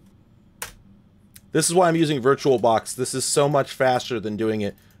 This is why I'm using VirtualBox. This is so much faster than doing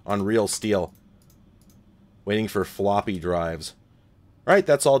it on real steel. Waiting for floppy drives. All right,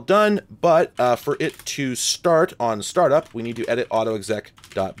 that's all done, but for it to start on startup, we need to edit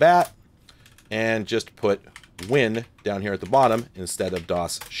autoexec.bat and just put win down here at the bottom instead of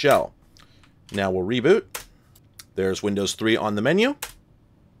DOS shell. Now we'll reboot. There's Windows 3 on the menu,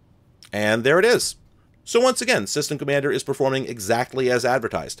 and there it is. So once again, System Commander is performing exactly as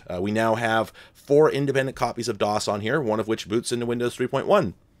advertised. We now have 4 independent copies of DOS on here, one of which boots into Windows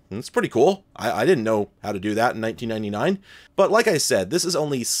 3.1. It's pretty cool. I didn't know how to do that in 1999. But like I said, this is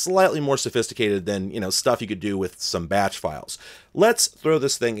only slightly more sophisticated than, stuff you could do with some batch files. Let's throw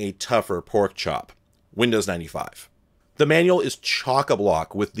this thing a tougher pork chop. Windows 95. The manual is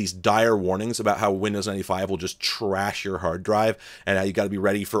chock-a-block with these dire warnings about how Windows 95 will just trash your hard drive and how you got to be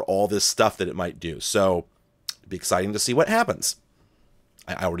ready for all this stuff that it might do. So it'd be exciting to see what happens.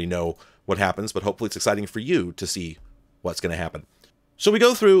 I already know what happens, but hopefully it's exciting for you to see what's going to happen. So we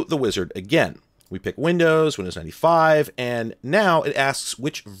go through the wizard again. We pick Windows, Windows 95, and now it asks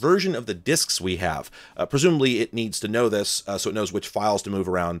which version of the disks we have. Presumably it needs to know this so it knows which files to move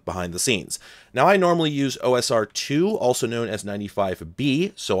around behind the scenes. Now I normally use OSR2, also known as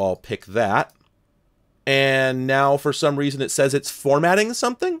 95B, so I'll pick that. And now for some reason it says it's formatting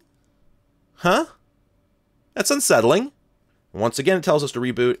something? Huh? That's unsettling. Once again, it tells us to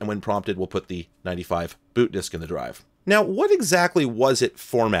reboot, and when prompted, we'll put the 95 boot disk in the drive. Now, what exactly was it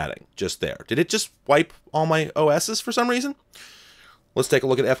formatting just there? Did it just wipe all my OSs for some reason? Let's take a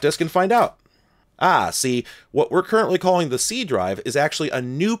look at fdisk and find out. See, what we're currently calling the C drive is actually a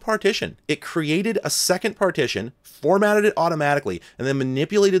new partition. It created a second partition, formatted it automatically, and then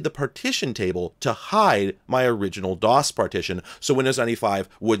manipulated the partition table to hide my original DOS partition so Windows 95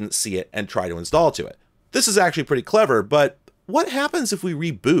 wouldn't see it and try to install to it. This is actually pretty clever, but what happens if we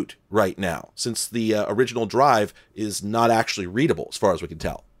reboot right now, since the original drive is not actually readable as far as we can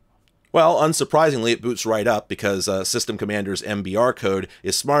tell? Well, unsurprisingly, it boots right up because System Commander's MBR code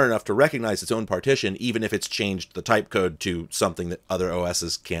is smart enough to recognize its own partition, even if it's changed the type code to something that other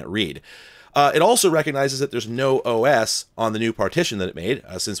OSs can't read. It also recognizes that there's no OS on the new partition that it made,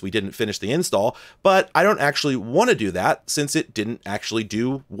 since we didn't finish the install, but I don't actually want to do that since it didn't actually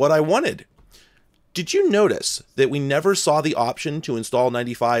do what I wanted. Did you notice that we never saw the option to install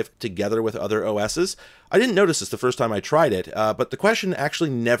 95 together with other OSs? I didn't notice this the first time I tried it, but the question actually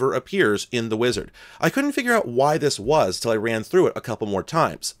never appears in the wizard. I couldn't figure out why this was till I ran through it a couple more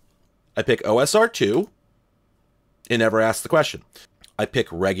times. I pick OSR2, it never asks the question. I pick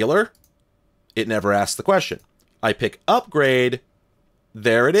regular, it never asks the question. I pick upgrade,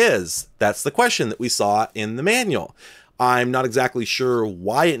 there it is. That's the question that we saw in the manual. I'm not exactly sure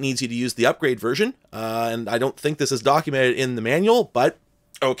why it needs you to use the upgrade version, and I don't think this is documented in the manual, but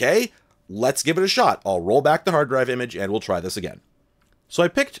okay, let's give it a shot. I'll roll back the hard drive image and we'll try this again. So I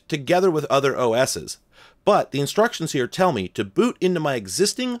picked together with other OSs, but the instructions here tell me to boot into my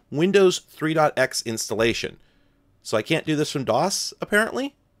existing Windows 3.x installation. So I can't do this from DOS,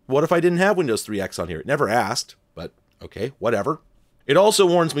 apparently? What if I didn't have Windows 3.x on here? It never asked, but okay, whatever. It also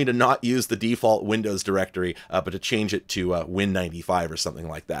warns me to not use the default Windows directory, but to change it to Win95 or something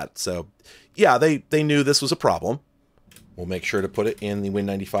like that. So yeah, they knew this was a problem. We'll make sure to put it in the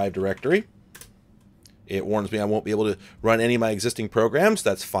Win95 directory. It warns me I won't be able to run any of my existing programs.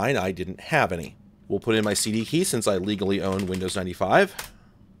 That's fine, I didn't have any. We'll put in my CD key since I legally own Windows 95.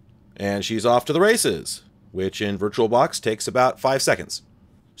 And she's off to the races, which in VirtualBox takes about 5 seconds.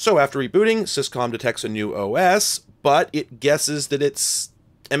 So after rebooting, Syscom detects a new OS, but it guesses that it's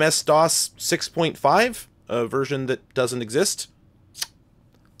MS-DOS 6.5, a version that doesn't exist.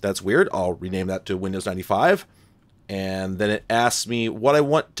 That's weird. I'll rename that to Windows 95. And then it asks me what I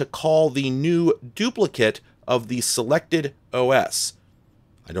want to call the new duplicate of the selected OS.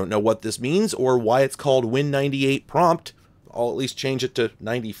 I don't know what this means or why it's called Win98 prompt. I'll at least change it to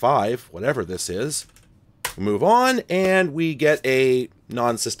 95, whatever this is. Move on, and we get a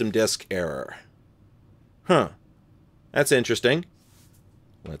non-system disk error. Huh. That's interesting.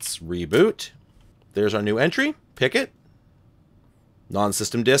 Let's reboot. There's our new entry. Pick it.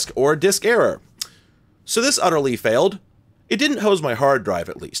 Non-system disk or disk error. So this utterly failed. It didn't hose my hard drive,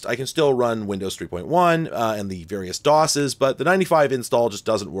 at least. I can still run Windows 3.1 and the various DOSes, but the 95 install just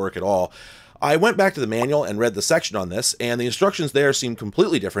doesn't work at all. I went back to the manual and read the section on this, and the instructions there seem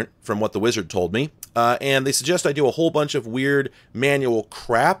completely different from what the wizard told me, and they suggest I do a whole bunch of weird manual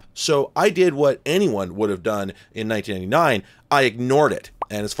crap, so I did what anyone would have done in 1999. I ignored it,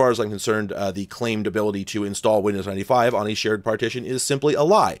 and as far as I'm concerned, the claimed ability to install Windows 95 on a shared partition is simply a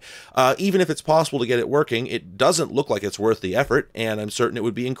lie. Even if it's possible to get it working, it doesn't look like it's worth the effort, and I'm certain it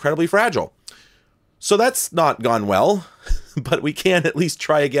would be incredibly fragile. So that's not gone well, but we can at least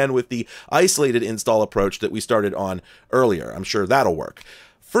try again with the isolated install approach that we started on earlier. I'm sure that'll work.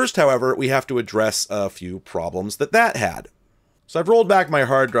 First, however, we have to address a few problems that had. So I've rolled back my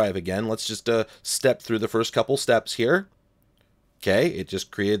hard drive again. Let's just step through the first couple steps here. Okay, it just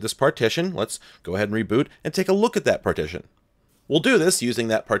created this partition. Let's go ahead and reboot and take a look at that partition. We'll do this using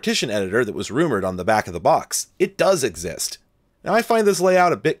that partition editor that was rumored on the back of the box. It does exist. Now, I find this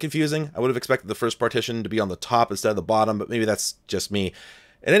layout a bit confusing. I would have expected the first partition to be on the top instead of the bottom, but maybe that's just me.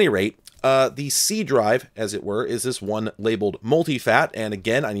 At any rate, the C drive, as it were, is this one labeled multi-fat, and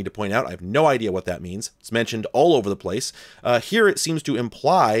again, I need to point out, I have no idea what that means. It's mentioned all over the place. Here it seems to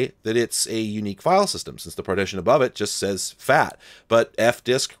imply that it's a unique file system, since the partition above it just says FAT. But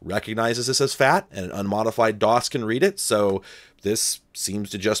fdisk recognizes this as FAT, and an unmodified DOS can read it, so this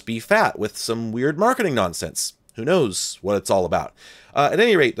seems to just be FAT with some weird marketing nonsense. Who knows what it's all about? At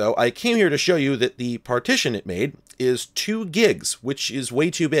any rate, though, I came here to show you that the partition it made is 2 gigs, which is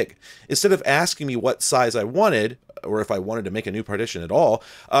way too big. Instead of asking me what size I wanted, or if I wanted to make a new partition at all,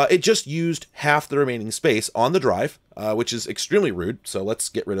 it just used half the remaining space on the drive, which is extremely rude, so let's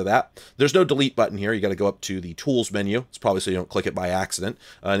get rid of that. There's no delete button here. You got to go up to the Tools menu. It's probably so you don't click it by accident.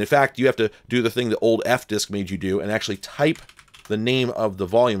 And in fact, you have to do the thing that old F-Disk made you do and actually type the name of the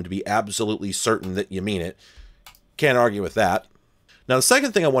volume to be absolutely certain that you mean it. Can't argue with that. Now, the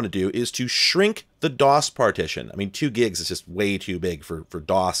second thing I want to do is to shrink the DOS partition. I mean, 2 gigs is just way too big for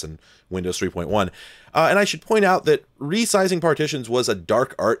DOS and Windows 3.1. And I should point out that resizing partitions was a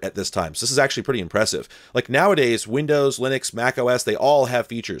dark art at this time. So this is actually pretty impressive. Like nowadays, Windows, Linux, Mac OS, they all have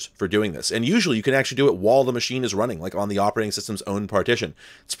features for doing this. And usually you can actually do it while the machine is running, like on the operating system's own partition.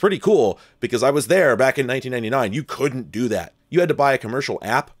 It's pretty cool because I was there back in 1999. You couldn't do that. You had to buy a commercial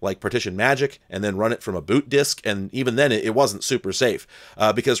app like Partition Magic and then run it from a boot disk. And even then, it wasn't super safe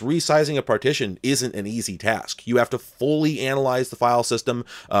because resizing a partition isn't an easy task. You have to fully analyze the file system,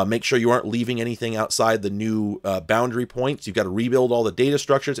 make sure you aren't leaving anything outside the new boundary points. You've got to rebuild all the data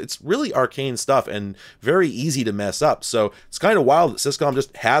structures. It's really arcane stuff and very easy to mess up. So it's kind of wild that Syscom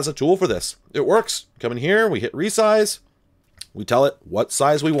just has a tool for this. It works. Come in here, we hit resize. We tell it what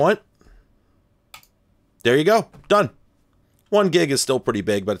size we want. There you go. Done. 1 gig is still pretty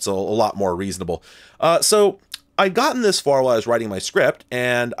big, but it's a lot more reasonable. So I'd gotten this far while I was writing my script,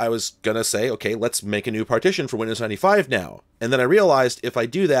 and I was going to say, okay, let's make a new partition for Windows 95 now. And then I realized if I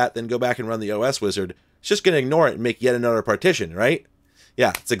do that, then go back and run the OS wizard, it's just going to ignore it and make yet another partition, right?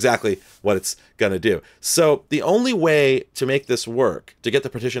 Yeah, it's exactly what it's going to do. So the only way to make this work, to get the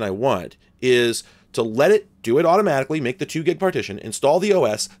partition I want, is to let it do it automatically, make the 2 gig partition, install the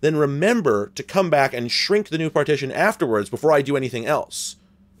OS, then remember to come back and shrink the new partition afterwards before I do anything else.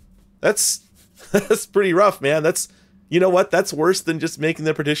 That's pretty rough, man. You know what? That's worse than just making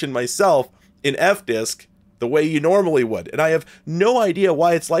the partition myself in F-Disk the way you normally would. And I have no idea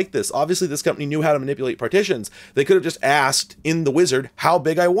why it's like this. Obviously, this company knew how to manipulate partitions. They could have just asked in the wizard how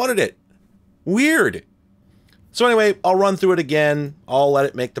big I wanted it. Weird. So anyway, I'll run through it again. I'll let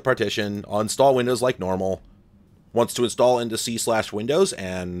it make the partition. I'll install Windows like normal. Wants to install into C/Windows,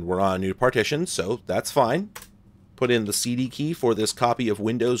 and we're on a new partition, so that's fine. Put in the CD key for this copy of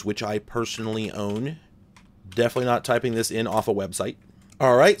Windows, which I personally own. Definitely not typing this in off a website.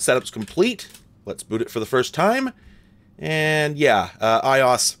 All right, setup's complete. Let's boot it for the first time. And yeah,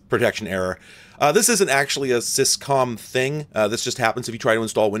 iOS protection error. This isn't actually a Syscom thing. This just happens if you try to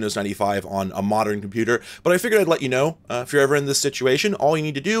install Windows 95 on a modern computer. But I figured I'd let you know. If you're ever in this situation, all you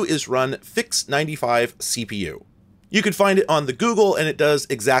need to do is run fix 95 CPU. You can find it on the Google, and it does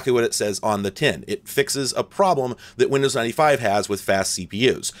exactly what it says on the tin. It fixes a problem that Windows 95 has with fast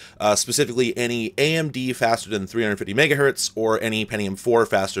CPUs, specifically any AMD faster than 350 megahertz or any Pentium 4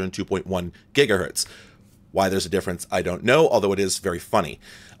 faster than 2.1 gigahertz. Why there's a difference, I don't know, although it is very funny.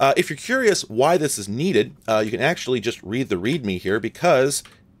 If you're curious why this is needed, you can actually just read the README here because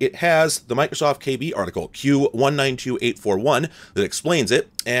it has the Microsoft KB article, Q192841, that explains it,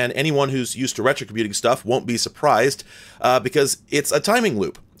 and anyone who's used to retrocomputing stuff won't be surprised because it's a timing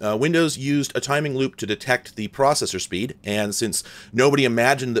loop. Windows used a timing loop to detect the processor speed, and since nobody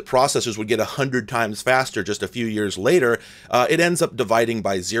imagined that processors would get 100 times faster just a few years later, it ends up dividing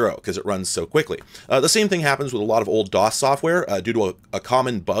by 0 because it runs so quickly. The same thing happens with a lot of old DOS software due to a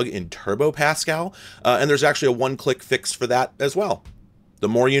common bug in Turbo Pascal, and there's actually a one-click fix for that as well. The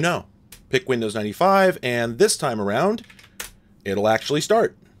more you know. Pick Windows 95, and this time around, it'll actually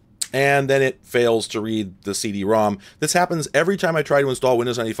start. And then it fails to read the CD-ROM. This happens every time I try to install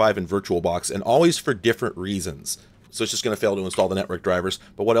Windows 95 in VirtualBox, and always for different reasons. So it's just going to fail to install the network drivers,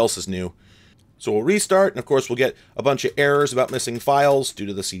 but what else is new? So we'll restart, and of course we'll get a bunch of errors about missing files due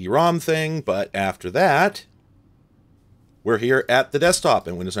to the CD-ROM thing, but after that, we're here at the desktop,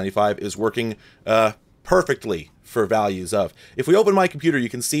 and Windows 95 is working perfectly for values of. If we open my computer, you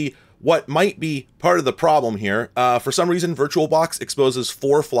can see what might be part of the problem here. For some reason, VirtualBox exposes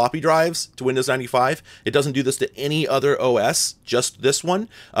 4 floppy drives to Windows 95. It doesn't do this to any other OS, just this one.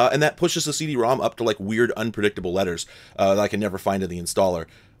 And that pushes the CD-ROM up to like weird, unpredictable letters that I can never find in the installer.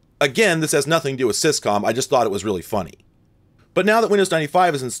 Again, this has nothing to do with Syscom. I just thought it was really funny. But now that Windows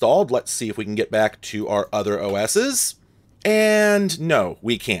 95 is installed, let's see if we can get back to our other OSs. And no,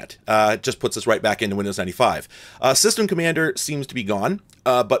 we can't. It just puts us right back into Windows 95. System Commander seems to be gone,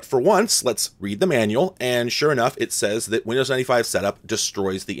 but for once, let's read the manual, and sure enough, it says that Windows 95 setup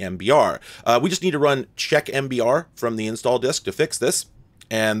destroys the MBR. We just need to run check MBR from the install disk to fix this,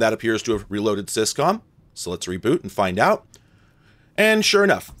 and that appears to have reloaded Syscom. So let's reboot and find out. And sure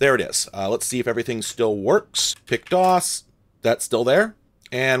enough, there it is. Let's see if everything still works. Pick DOS, that's still there.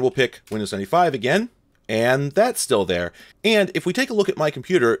 And we'll pick Windows 95 again, and that's still there. And if we take a look at my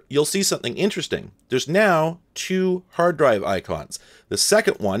computer, you'll see something interesting. There's now 2 hard drive icons. The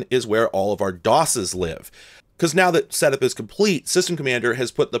second one is where all of our DOSes live. Because now that setup is complete, System Commander has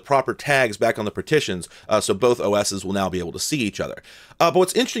put the proper tags back on the partitions, so both OSs will now be able to see each other. But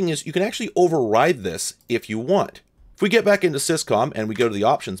what's interesting is you can actually override this if you want. If we get back into Syscom and we go to the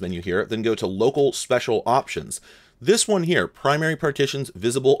options menu here, then go to Local Special Options. This one here, Primary Partitions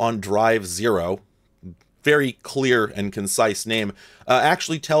Visible on Drive 0, very clear and concise name,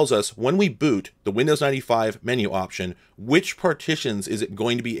 actually tells us when we boot the Windows 95 menu option, which partitions is it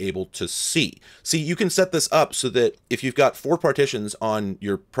going to be able to see. See, you can set this up so that if you've got 4 partitions on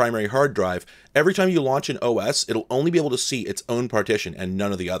your primary hard drive, every time you launch an OS, it'll only be able to see its own partition and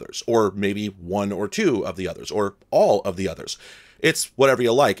none of the others, or maybe 1 or 2 of the others, or all of the others. It's whatever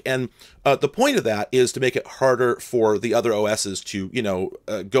you like. And the point of that is to make it harder for the other OSs to,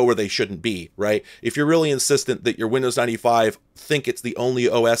 go where they shouldn't be, right? If you're really insistent that your Windows 95 think it's the only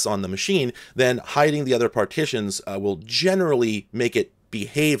OS on the machine, then hiding the other partitions will generally make it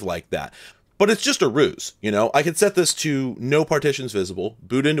behave like that. But it's just a ruse, I could set this to no partitions visible,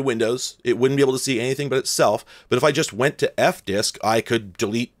 boot into Windows, it wouldn't be able to see anything but itself, but if I just went to Fdisk, I could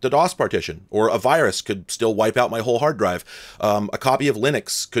delete the DOS partition, or a virus could still wipe out my whole hard drive. A copy of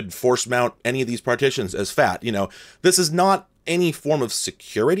Linux could force mount any of these partitions as FAT. This is not any form of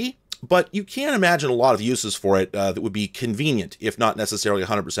security, but you can imagine a lot of uses for it that would be convenient, if not necessarily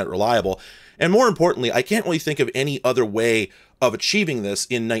 100% reliable. And more importantly, I can't really think of any other way of achieving this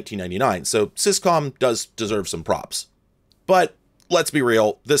in 1999, so Syscom does deserve some props. But let's be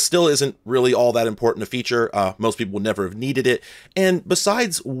real, this still isn't really all that important a feature. Most people would never have needed it. And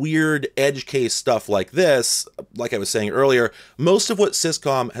besides weird edge case stuff like this, like I was saying earlier, most of what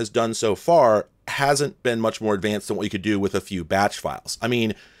Syscom has done so far hasn't been much more advanced than what you could do with a few batch files. I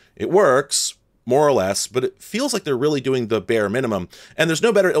mean, it works, more or less, but it feels like they're really doing the bare minimum. And there's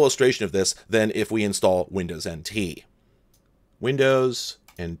no better illustration of this than if we install Windows NT. Windows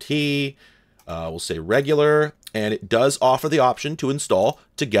NT, we'll say regular, and it does offer the option to install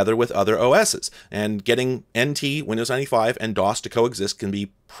together with other OSs. And getting NT, Windows 95, and DOS to coexist can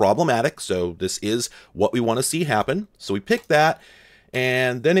be problematic, so this is what we want to see happen. So we pick that,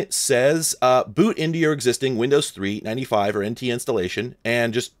 and then it says boot into your existing Windows 3, 95, or NT installation,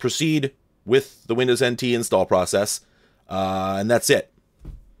 and just proceed with the Windows NT install process, and that's it.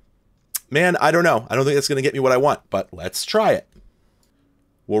 Man, I don't know. I don't think that's going to get me what I want, but let's try it.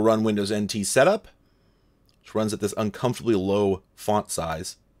 We'll run Windows NT setup, which runs at this uncomfortably low font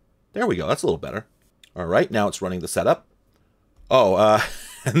size. There we go. That's a little better. All right, now it's running the setup. Oh,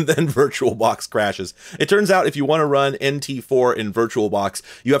 and then VirtualBox crashes. It turns out if you want to run NT4 in VirtualBox,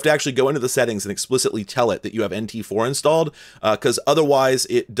 you have to actually go into the settings and explicitly tell it that you have NT4 installed, because otherwise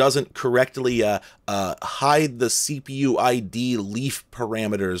it doesn't correctly hide the CPU ID leaf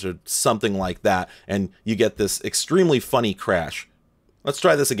parameters or something like that, and you get this extremely funny crash. Let's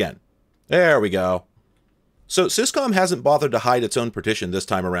try this again. There we go. So Syscom hasn't bothered to hide its own partition this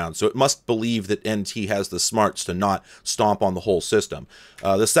time around, so it must believe that NT has the smarts to not stomp on the whole system.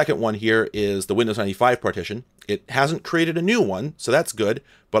 The second one here is the Windows 95 partition. It hasn't created a new one, so that's good,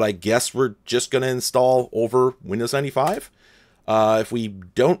 but I guess we're just going to install over Windows 95. If we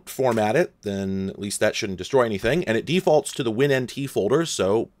don't format it, then at least that shouldn't destroy anything, and it defaults to the WinNT folder,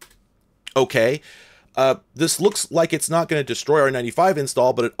 so okay. This looks like it's not going to destroy our 95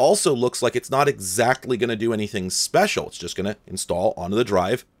 install, but it also looks like it's not exactly going to do anything special. It's just going to install onto the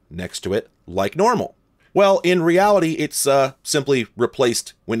drive next to it like normal. Well, in reality, it's simply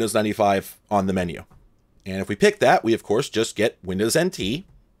replaced Windows 95 on the menu. And if we pick that, we of course just get Windows NT.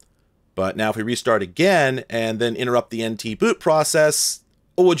 But now if we restart again and then interrupt the NT boot process,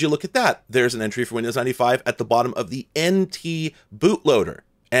 oh, would you look at that? There's an entry for Windows 95 at the bottom of the NT bootloader.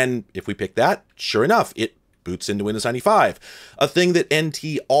 And if we pick that, sure enough, it boots into Windows 95, a thing that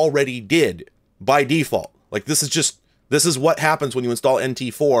NT already did by default. Like this is what happens when you install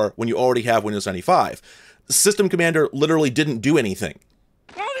NT4 when you already have Windows 95. System Commander literally didn't do anything.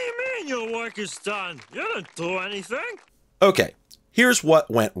 What do you mean your work is done? You didn't do anything. Okay, here's what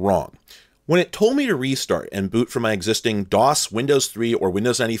went wrong. When it told me to restart and boot from my existing DOS, Windows 3, or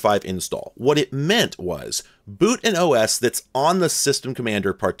Windows 95 install, what it meant was boot an OS that's on the System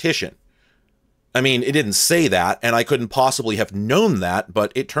Commander partition. I mean, it didn't say that, and I couldn't possibly have known that,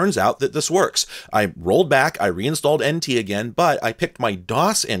 but it turns out that this works. I rolled back, I reinstalled NT again, but I picked my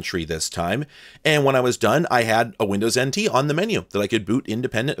DOS entry this time, and when I was done, I had a Windows NT on the menu that I could boot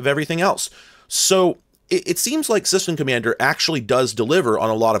independent of everything else. So it seems like System Commander actually does deliver on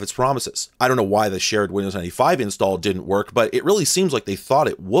a lot of its promises. I don't know why the shared Windows 95 install didn't work, but it really seems like they thought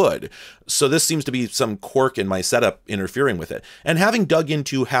it would. So this seems to be some quirk in my setup interfering with it. And having dug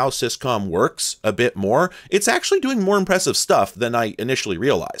into how Syscom works a bit more, it's actually doing more impressive stuff than I initially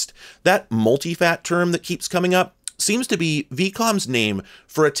realized. That multifat term that keeps coming up seems to be VCOM's name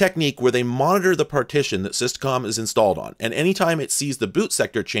for a technique where they monitor the partition that Syscom is installed on, and anytime it sees the boot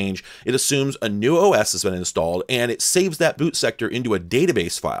sector change, it assumes a new OS has been installed, and it saves that boot sector into a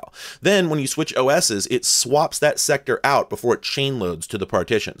database file. Then when you switch OSs, it swaps that sector out before it chain loads to the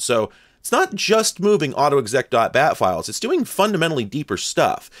partition. So it's not just moving autoexec.bat files, it's doing fundamentally deeper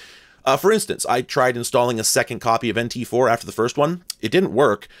stuff. For instance, I tried installing a second copy of NT4 after the first one. It didn't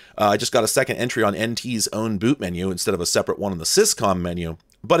work. I just got a second entry on NT's own boot menu instead of a separate one on the Syscom menu.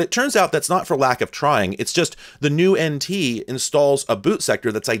 But it turns out that's not for lack of trying. It's just the new NT installs a boot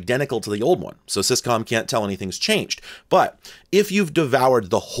sector that's identical to the old one, so Syscom can't tell anything's changed. But if you've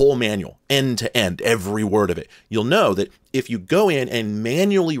devoured the whole manual, end to end, every word of it, you'll know that if you go in and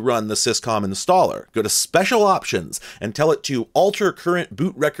manually run the Syscom installer, go to Special Options and tell it to alter current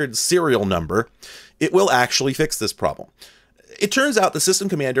boot record serial number, it will actually fix this problem. It turns out the System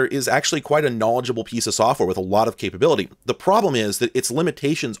Commander is actually quite a knowledgeable piece of software with a lot of capability. The problem is that its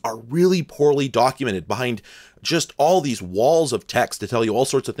limitations are really poorly documented behind just all these walls of text to tell you all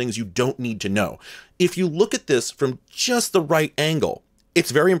sorts of things you don't need to know. If you look at this from just the right angle,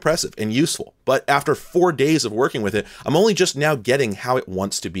 it's very impressive and useful, but after 4 days of working with it, I'm only just now getting how it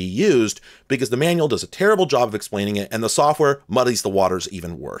wants to be used because the manual does a terrible job of explaining it and the software muddies the waters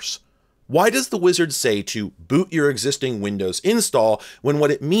even worse. Why does the wizard say to boot your existing Windows install when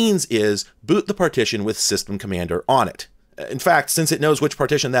what it means is boot the partition with System Commander on it? In fact, since it knows which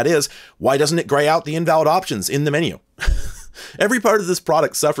partition that is, why doesn't it gray out the invalid options in the menu? Every part of this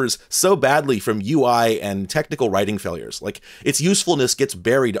product suffers so badly from UI and technical writing failures. Like, its usefulness gets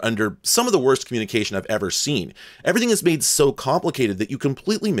buried under some of the worst communication I've ever seen. Everything is made so complicated that you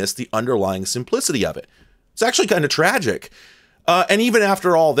completely miss the underlying simplicity of it. It's actually kind of tragic. And even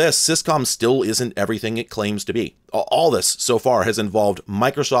after all this, Syscom still isn't everything it claims to be. All this so far has involved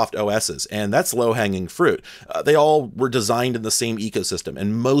Microsoft OSs, and that's low-hanging fruit. They all were designed in the same ecosystem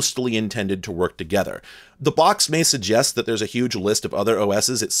and mostly intended to work together. The box may suggest that there's a huge list of other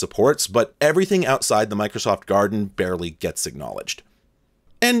OSs it supports, but everything outside the Microsoft garden barely gets acknowledged.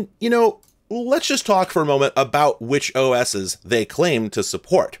 And, you know, let's just talk for a moment about which OSs they claim to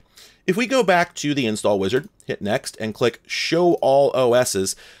support. If we go back to the install wizard, hit next, and click show all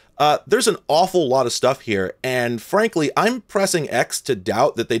OSs, there's an awful lot of stuff here, and frankly, I'm pressing X to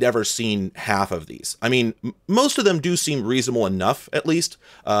doubt that they'd ever seen half of these. I mean, most of them do seem reasonable enough, at least.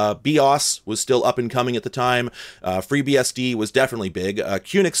 BIOS was still up and coming at the time. FreeBSD was definitely big.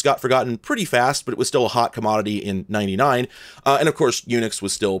 QNX got forgotten pretty fast, but it was still a hot commodity in '99. And of course, Unix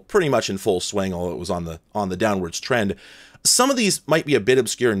was still pretty much in full swing, although it was on the downwards trend. Some of these might be a bit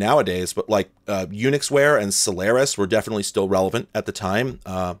obscure nowadays, but like Unixware and Solaris were definitely still relevant at the time.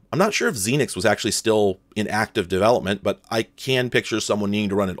 I'm not sure if Xenix was actually still in active development, but I can picture someone needing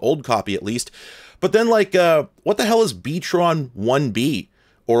to run an old copy at least. But then like, what the hell is Btron 1B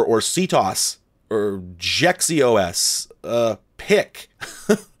or CTOS or JexyOS, PIC?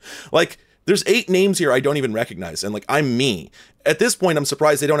 Like, there's 8 names here I don't even recognize, and like, I'm me. At this point, I'm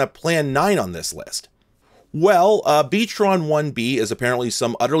surprised they don't have Plan 9 on this list. Well, Btron 1B is apparently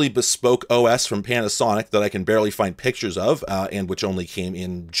some utterly bespoke OS from Panasonic that I can barely find pictures of, and which only came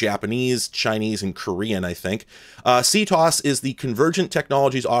in Japanese, Chinese, and Korean, I think. CTOS is the Convergent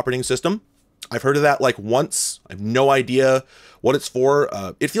Technologies operating system. I've heard of that like once. I have no idea what it's for.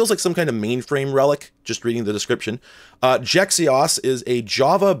 It feels like some kind of mainframe relic, just reading the description. JexyOS is a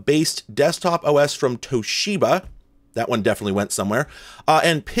Java-based desktop OS from Toshiba. That one definitely went somewhere.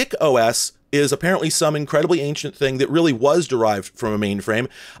 And PIC OS is apparently some incredibly ancient thing that really was derived from a mainframe.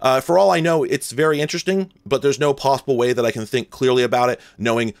 For all I know, it's very interesting, but there's no possible way that I can think clearly about it,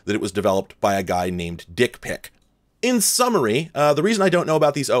 knowing that it was developed by a guy named Dick Pick. In summary, the reason I don't know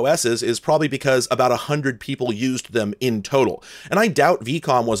about these OSs is probably because about 100 people used them in total, and I doubt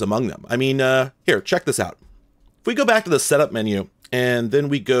VCOM was among them. I mean, here, check this out. If we go back to the setup menu, and then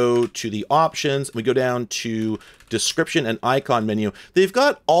we go to the options, and we go down to description and icon menu, they've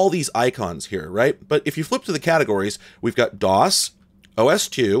got all these icons here, right? But if you flip to the categories, we've got DOS,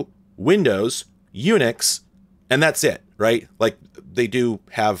 OS2, Windows, Unix, and that's it, right? Like, they do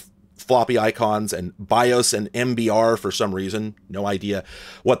have floppy icons and BIOS and MBR for some reason. No idea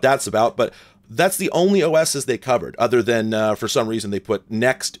what that's about, but That's the only OSs they covered, other than for some reason they put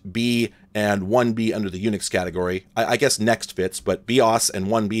Next, B, and 1B under the Unix category. I guess Next fits, but BIOS and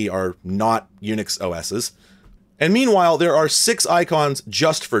 1B are not Unix OSs. And meanwhile, there are 6 icons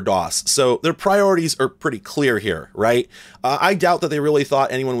just for DOS, so their priorities are pretty clear here, right? I doubt that they really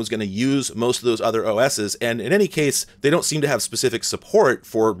thought anyone was going to use most of those other OSs, and in any case, they don't seem to have specific support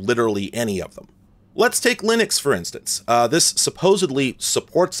for literally any of them. Let's take Linux, for instance. This supposedly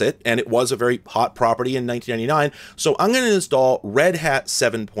supports it, and it was a very hot property in 1999, so I'm going to install Red Hat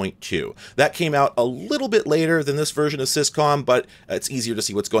 7.2. That came out a little bit later than this version of Syscom, but it's easier to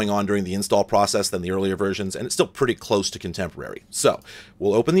see what's going on during the install process than the earlier versions, and it's still pretty close to contemporary. So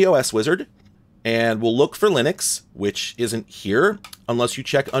we'll open the OS wizard, and we'll look for Linux, which isn't here, unless you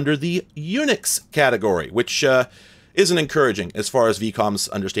check under the Unix category, which isn't encouraging as far as VCOM's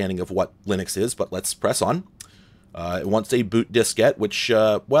understanding of what Linux is, but let's press on. It wants a boot diskette, which,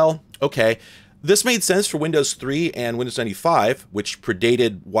 well, okay. This made sense for Windows 3 and Windows 95, which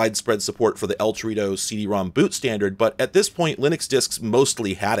predated widespread support for the El Torito CD-ROM boot standard, but at this point, Linux disks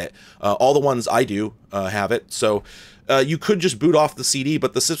mostly had it. All the ones I do have it, so you could just boot off the CD,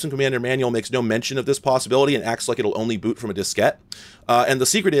 but the System Commander manual makes no mention of this possibility and acts like it'll only boot from a diskette. And the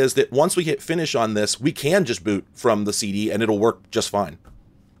secret is that once we hit finish on this, we can just boot from the CD and it'll work just fine.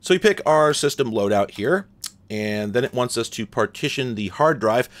 So we pick our system loadout here, and then it wants us to partition the hard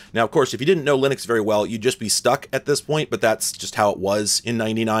drive. Now, of course, if you didn't know Linux very well, you'd just be stuck at this point, but that's just how it was in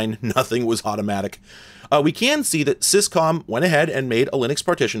 '99. Nothing was automatic. We can see that Syscom went ahead and made a Linux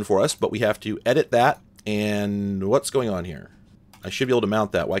partition for us, but we have to edit that. And what's going on here? I should be able to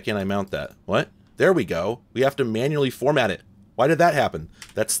mount that. Why can't I mount that? What? There we go. We have to manually format it. Why did that happen?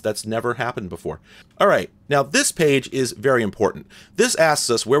 That's never happened before. All right, now this page is very important. This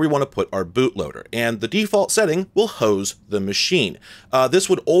asks us where we want to put our bootloader, and the default setting will hose the machine. This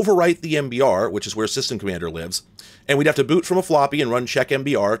would overwrite the MBR, which is where System Commander lives, and we'd have to boot from a floppy and run check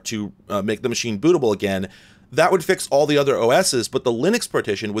MBR to make the machine bootable again. That would fix all the other OSs, but the Linux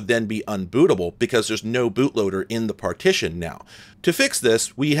partition would then be unbootable because there's no bootloader in the partition now. To fix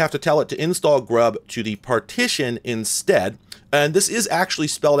this, we have to tell it to install GRUB to the partition instead, and this is actually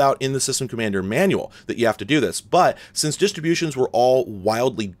spelled out in the System Commander manual that you have to do this, but since distributions were all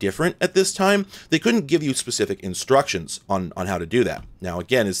wildly different at this time, they couldn't give you specific instructions on how to do that. Now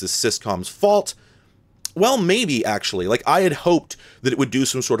again, is this Syscom's fault? Well, maybe, actually. Like, I had hoped that it would do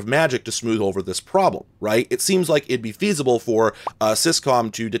some sort of magic to smooth over this problem, right? It seems like it'd be feasible for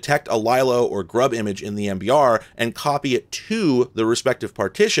Syscom to detect a Lilo or GRUB image in the MBR and copy it to the respective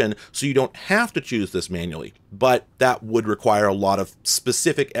partition so you don't have to choose this manually. But that would require a lot of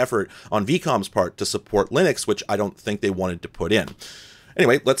specific effort on VCOM's part to support Linux, which I don't think they wanted to put in.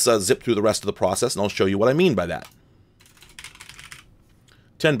 Anyway, let's zip through the rest of the process, and I'll show you what I mean by that.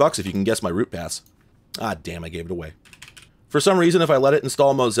 $10 if you can guess my root pass. Ah, damn, I gave it away. For some reason, if I let it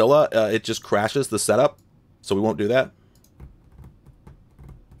install Mozilla, it just crashes the setup, so we won't do that.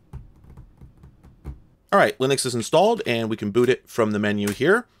 All right, Linux is installed, and we can boot it from the menu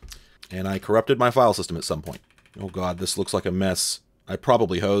here. And I corrupted my file system at some point. Oh god, this looks like a mess. I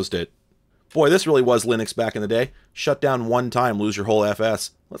probably hosed it. Boy, this really was Linux back in the day. Shut down one time, lose your whole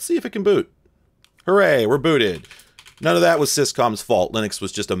FS. Let's see if it can boot. Hooray, we're booted. None of that was Syscom's fault. Linux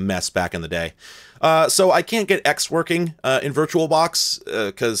was just a mess back in the day. So I can't get X working in VirtualBox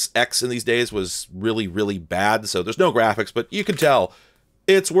because X in these days was really, really bad. So there's no graphics, but you can tell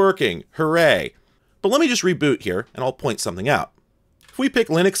it's working. Hooray. But let me just reboot here and I'll point something out. If we pick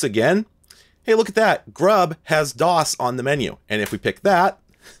Linux again, hey, look at that. GRUB has DOS on the menu. And if we pick that,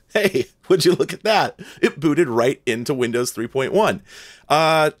 hey, would you look at that? It booted right into Windows 3.1.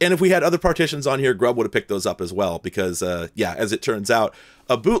 And if we had other partitions on here, GRUB would have picked those up as well because, yeah, as it turns out,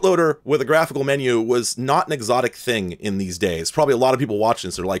 a bootloader with a graphical menu was not an exotic thing in these days. Probably a lot of people watching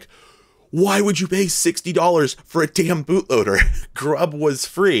this are like, why would you pay $60 for a damn bootloader? GRUB was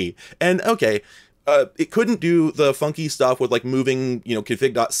free. And okay, it couldn't do the funky stuff with like moving, you know,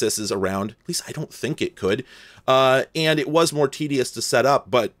 config.sys's around. At least I don't think it could. And it was more tedious to set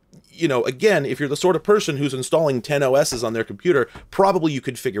up, but you know, again, if you're the sort of person who's installing 10 OSs on their computer, probably you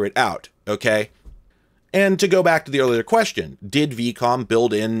could figure it out, okay? And to go back to the earlier question, did VCOM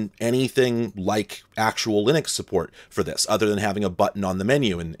build in anything like actual Linux support for this, other than having a button on the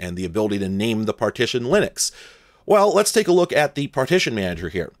menu and the ability to name the partition Linux? Well, let's take a look at the partition manager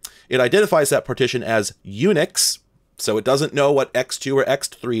here. It identifies that partition as Unix, so it doesn't know what X2 or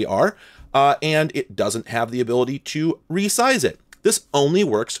X3 are, and it doesn't have the ability to resize it. This only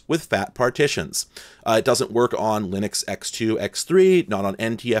works with FAT partitions. It doesn't work on Linux X2, X3, not on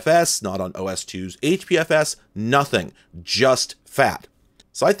NTFS, not on OS2's HPFS, nothing, just FAT.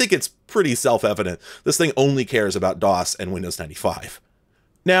 So I think it's pretty self-evident this thing only cares about DOS and Windows 95.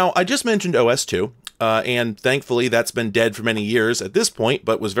 Now, I just mentioned OS 2, and thankfully that's been dead for many years at this point,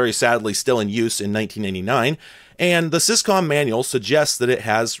 but was very sadly still in use in 1989, and the Syscom manual suggests that it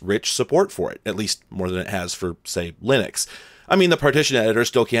has rich support for it, at least more than it has for, say, Linux. I mean, the partition editor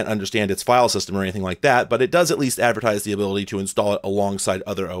still can't understand its file system or anything like that, but it does at least advertise the ability to install it alongside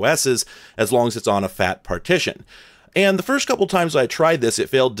other OSs, as long as it's on a fat partition. And the first couple times I tried this, it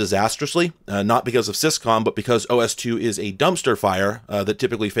failed disastrously, not because of Syscom, but because OS2 is a dumpster fire that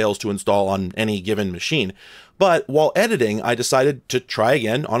typically fails to install on any given machine. But while editing, I decided to try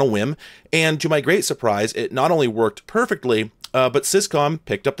again on a whim, and to my great surprise, it not only worked perfectly, but Syscom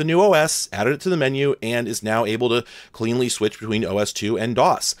picked up the new OS, added it to the menu, and is now able to cleanly switch between OS2 and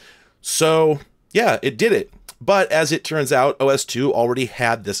DOS. So, yeah, it did it. But as it turns out, OS2 already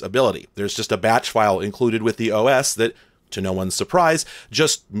had this ability. There's just a batch file included with the OS that, to no one's surprise,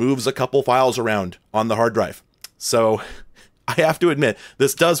 just moves a couple files around on the hard drive. So I have to admit,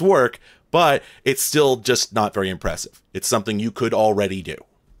 this does work, but it's still just not very impressive. It's something you could already do.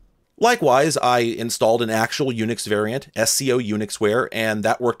 Likewise, I installed an actual Unix variant, SCO Unixware, and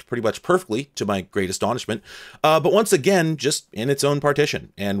that worked pretty much perfectly, to my great astonishment, but once again, just in its own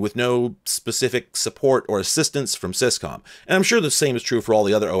partition, and with no specific support or assistance from Syscom. And I'm sure the same is true for all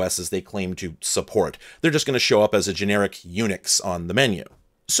the other OSs they claim to support. They're just going to show up as a generic Unix on the menu.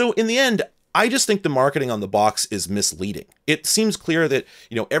 So in the end, I just think the marketing on the box is misleading. It seems clear that,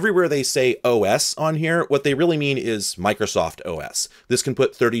 everywhere they say OS on here, what they really mean is Microsoft OS. This can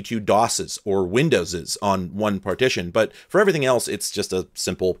put 32 DOSes or Windowses on one partition, but for everything else, it's just a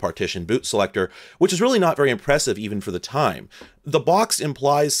simple partition boot selector, which is really not very impressive even for the time. The box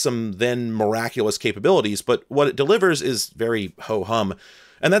implies some then miraculous capabilities, but what it delivers is very ho-hum.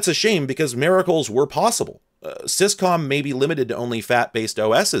 And that's a shame because miracles were possible. Syscom may be limited to only FAT-based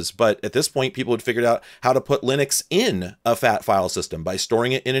OSs, but at this point, people had figured out how to put Linux in a FAT file system by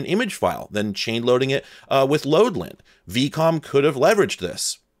storing it in an image file, then chain loading it with loadlin. VCOM could have leveraged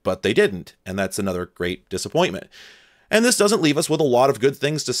this, but they didn't, and that's another great disappointment. And this doesn't leave us with a lot of good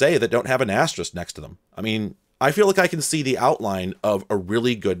things to say that don't have an asterisk next to them. I mean, I feel like I can see the outline of a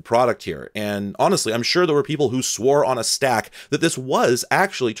really good product here. And honestly, I'm sure there were people who swore on a stack that this was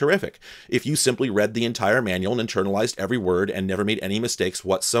actually terrific if you simply read the entire manual and internalized every word and never made any mistakes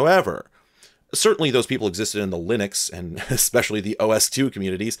whatsoever. Certainly those people existed in the Linux and especially the OS2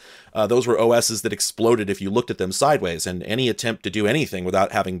 communities. Those were OSs that exploded if you looked at them sideways, and any attempt to do anything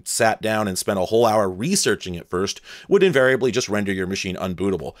without having sat down and spent a whole hour researching it first would invariably just render your machine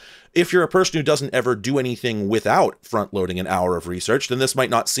unbootable. If you're a person who doesn't ever do anything without front-loading an hour of research, then this might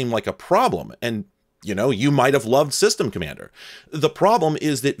not seem like a problem, and you might have loved System Commander. The problem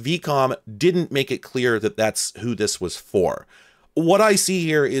is that VCOM didn't make it clear that that's who this was for. What I see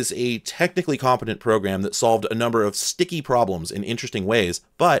here is a technically competent program that solved a number of sticky problems in interesting ways,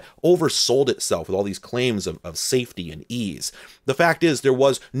 but oversold itself with all these claims of safety and ease. The fact is, there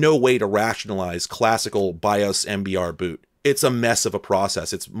was no way to rationalize classical BIOS MBR boot. It's a mess of a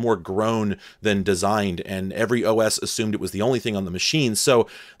process. It's more grown than designed, and every OS assumed it was the only thing on the machine, so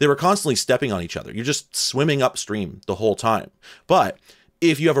they were constantly stepping on each other. You're just swimming upstream the whole time. But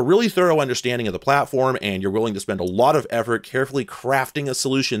if you have a really thorough understanding of the platform and you're willing to spend a lot of effort carefully crafting a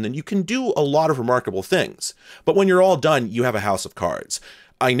solution, then you can do a lot of remarkable things. But when you're all done, you have a house of cards.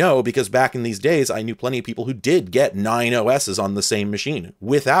 I know because back in these days, I knew plenty of people who did get 9 OSs on the same machine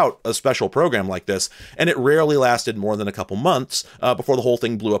without a special program like this, and it rarely lasted more than a couple months before the whole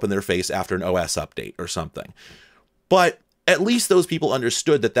thing blew up in their face after an OS update or something. But at least those people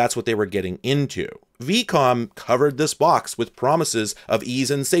understood that that's what they were getting into. VCOM covered this box with promises of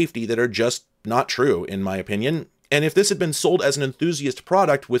ease and safety that are just not true, in my opinion. And if this had been sold as an enthusiast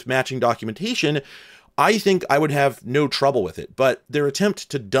product with matching documentation, I think I would have no trouble with it. But their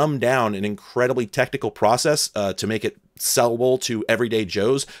attempt to dumb down an incredibly technical process to make it sellable to everyday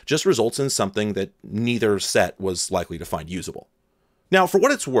Joes just results in something that neither set was likely to find usable. Now, for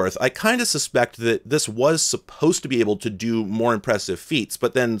what it's worth, I kind of suspect that this was supposed to be able to do more impressive feats,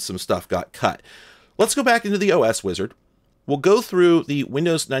 but then some stuff got cut. Let's go back into the OS wizard. We'll go through the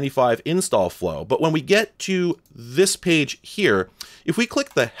Windows 95 install flow, but when we get to this page here, if we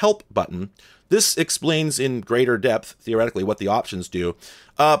click the Help button, this explains in greater depth, theoretically, what the options do.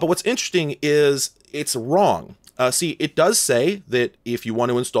 But what's interesting is it's wrong. See, it does say that if you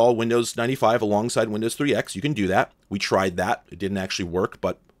want to install Windows 95 alongside Windows 3X, you can do that. We tried that. It didn't actually work,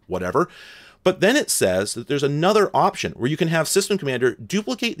 but whatever. But then it says that there's another option where you can have System Commander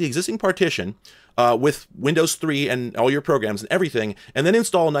duplicate the existing partition with Windows 3 and all your programs and everything, and then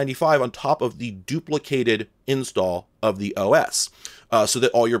install 95 on top of the duplicated install of the OS. so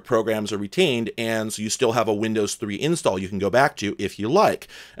that all your programs are retained, and so you still have a Windows 3 install you can go back to if you like.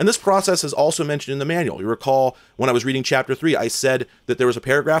 And this process is also mentioned in the manual. You recall when I was reading Chapter 3, I said that there was a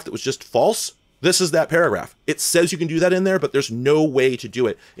paragraph that was just false. This is that paragraph. It says you can do that in there, but there's no way to do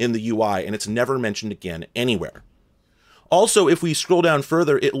it in the UI, and it's never mentioned again anywhere. Also, if we scroll down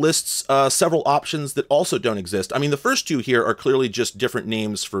further, it lists several options that also don't exist. I mean, the first two here are clearly just different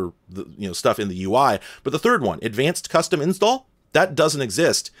names for the stuff in the UI, but the third one, Advanced Custom Install, that doesn't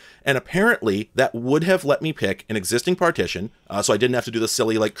exist. And apparently that would have let me pick an existing partition, so I didn't have to do the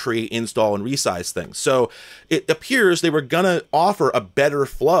silly like create, install, and resize thing. So it appears they were gonna offer a better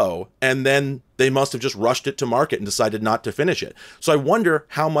flow, and then they must have just rushed it to market and decided not to finish it. So I wonder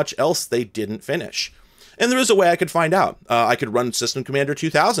how much else they didn't finish. And there is a way I could find out. I could run System Commander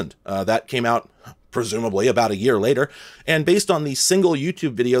 2000. That came out presumably about a year later. And based on the single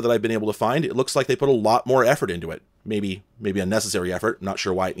YouTube video that I've been able to find, it looks like they put a lot more effort into it. Maybe unnecessary effort. I'm not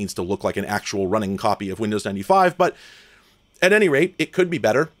sure why it needs to look like an actual running copy of Windows 95, but at any rate, it could be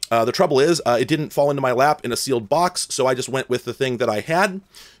better. The trouble is, it didn't fall into my lap in a sealed box, so I just went with the thing that I had.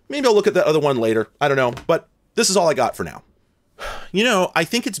 Maybe I'll look at that other one later. I don't know, but this is all I got for now. You know, I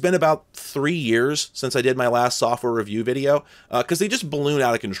think it's been about 3 years since I did my last software review video, because they just balloon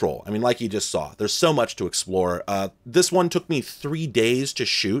out of control. I mean, like you just saw, there's so much to explore. This one took me 3 days to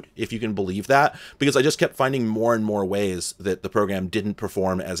shoot, if you can believe that, because I just kept finding more and more ways that the program didn't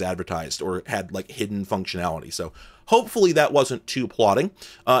perform as advertised or had like hidden functionality. So hopefully that wasn't too plotting.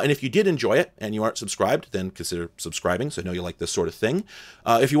 And if you did enjoy it and you aren't subscribed, then consider subscribing so I know you like this sort of thing.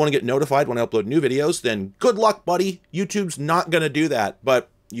 If you want to get notified when I upload new videos, then good luck, buddy. YouTube's not going to do that, but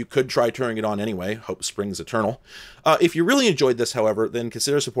you could try turning it on anyway. Hope springs eternal. If you really enjoyed this, however, then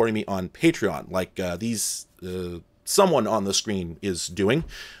consider supporting me on Patreon, like someone on the screen is doing.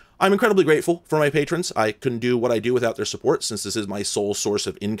 I'm incredibly grateful for my patrons. I couldn't do what I do without their support, since this is my sole source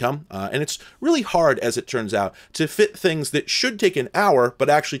of income. And it's really hard, as it turns out, to fit things that should take an hour, but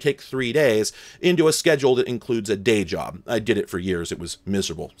actually take 3 days, into a schedule that includes a day job. I did it for years. It was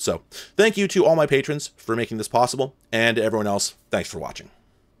miserable. So thank you to all my patrons for making this possible, and to everyone else, thanks for watching.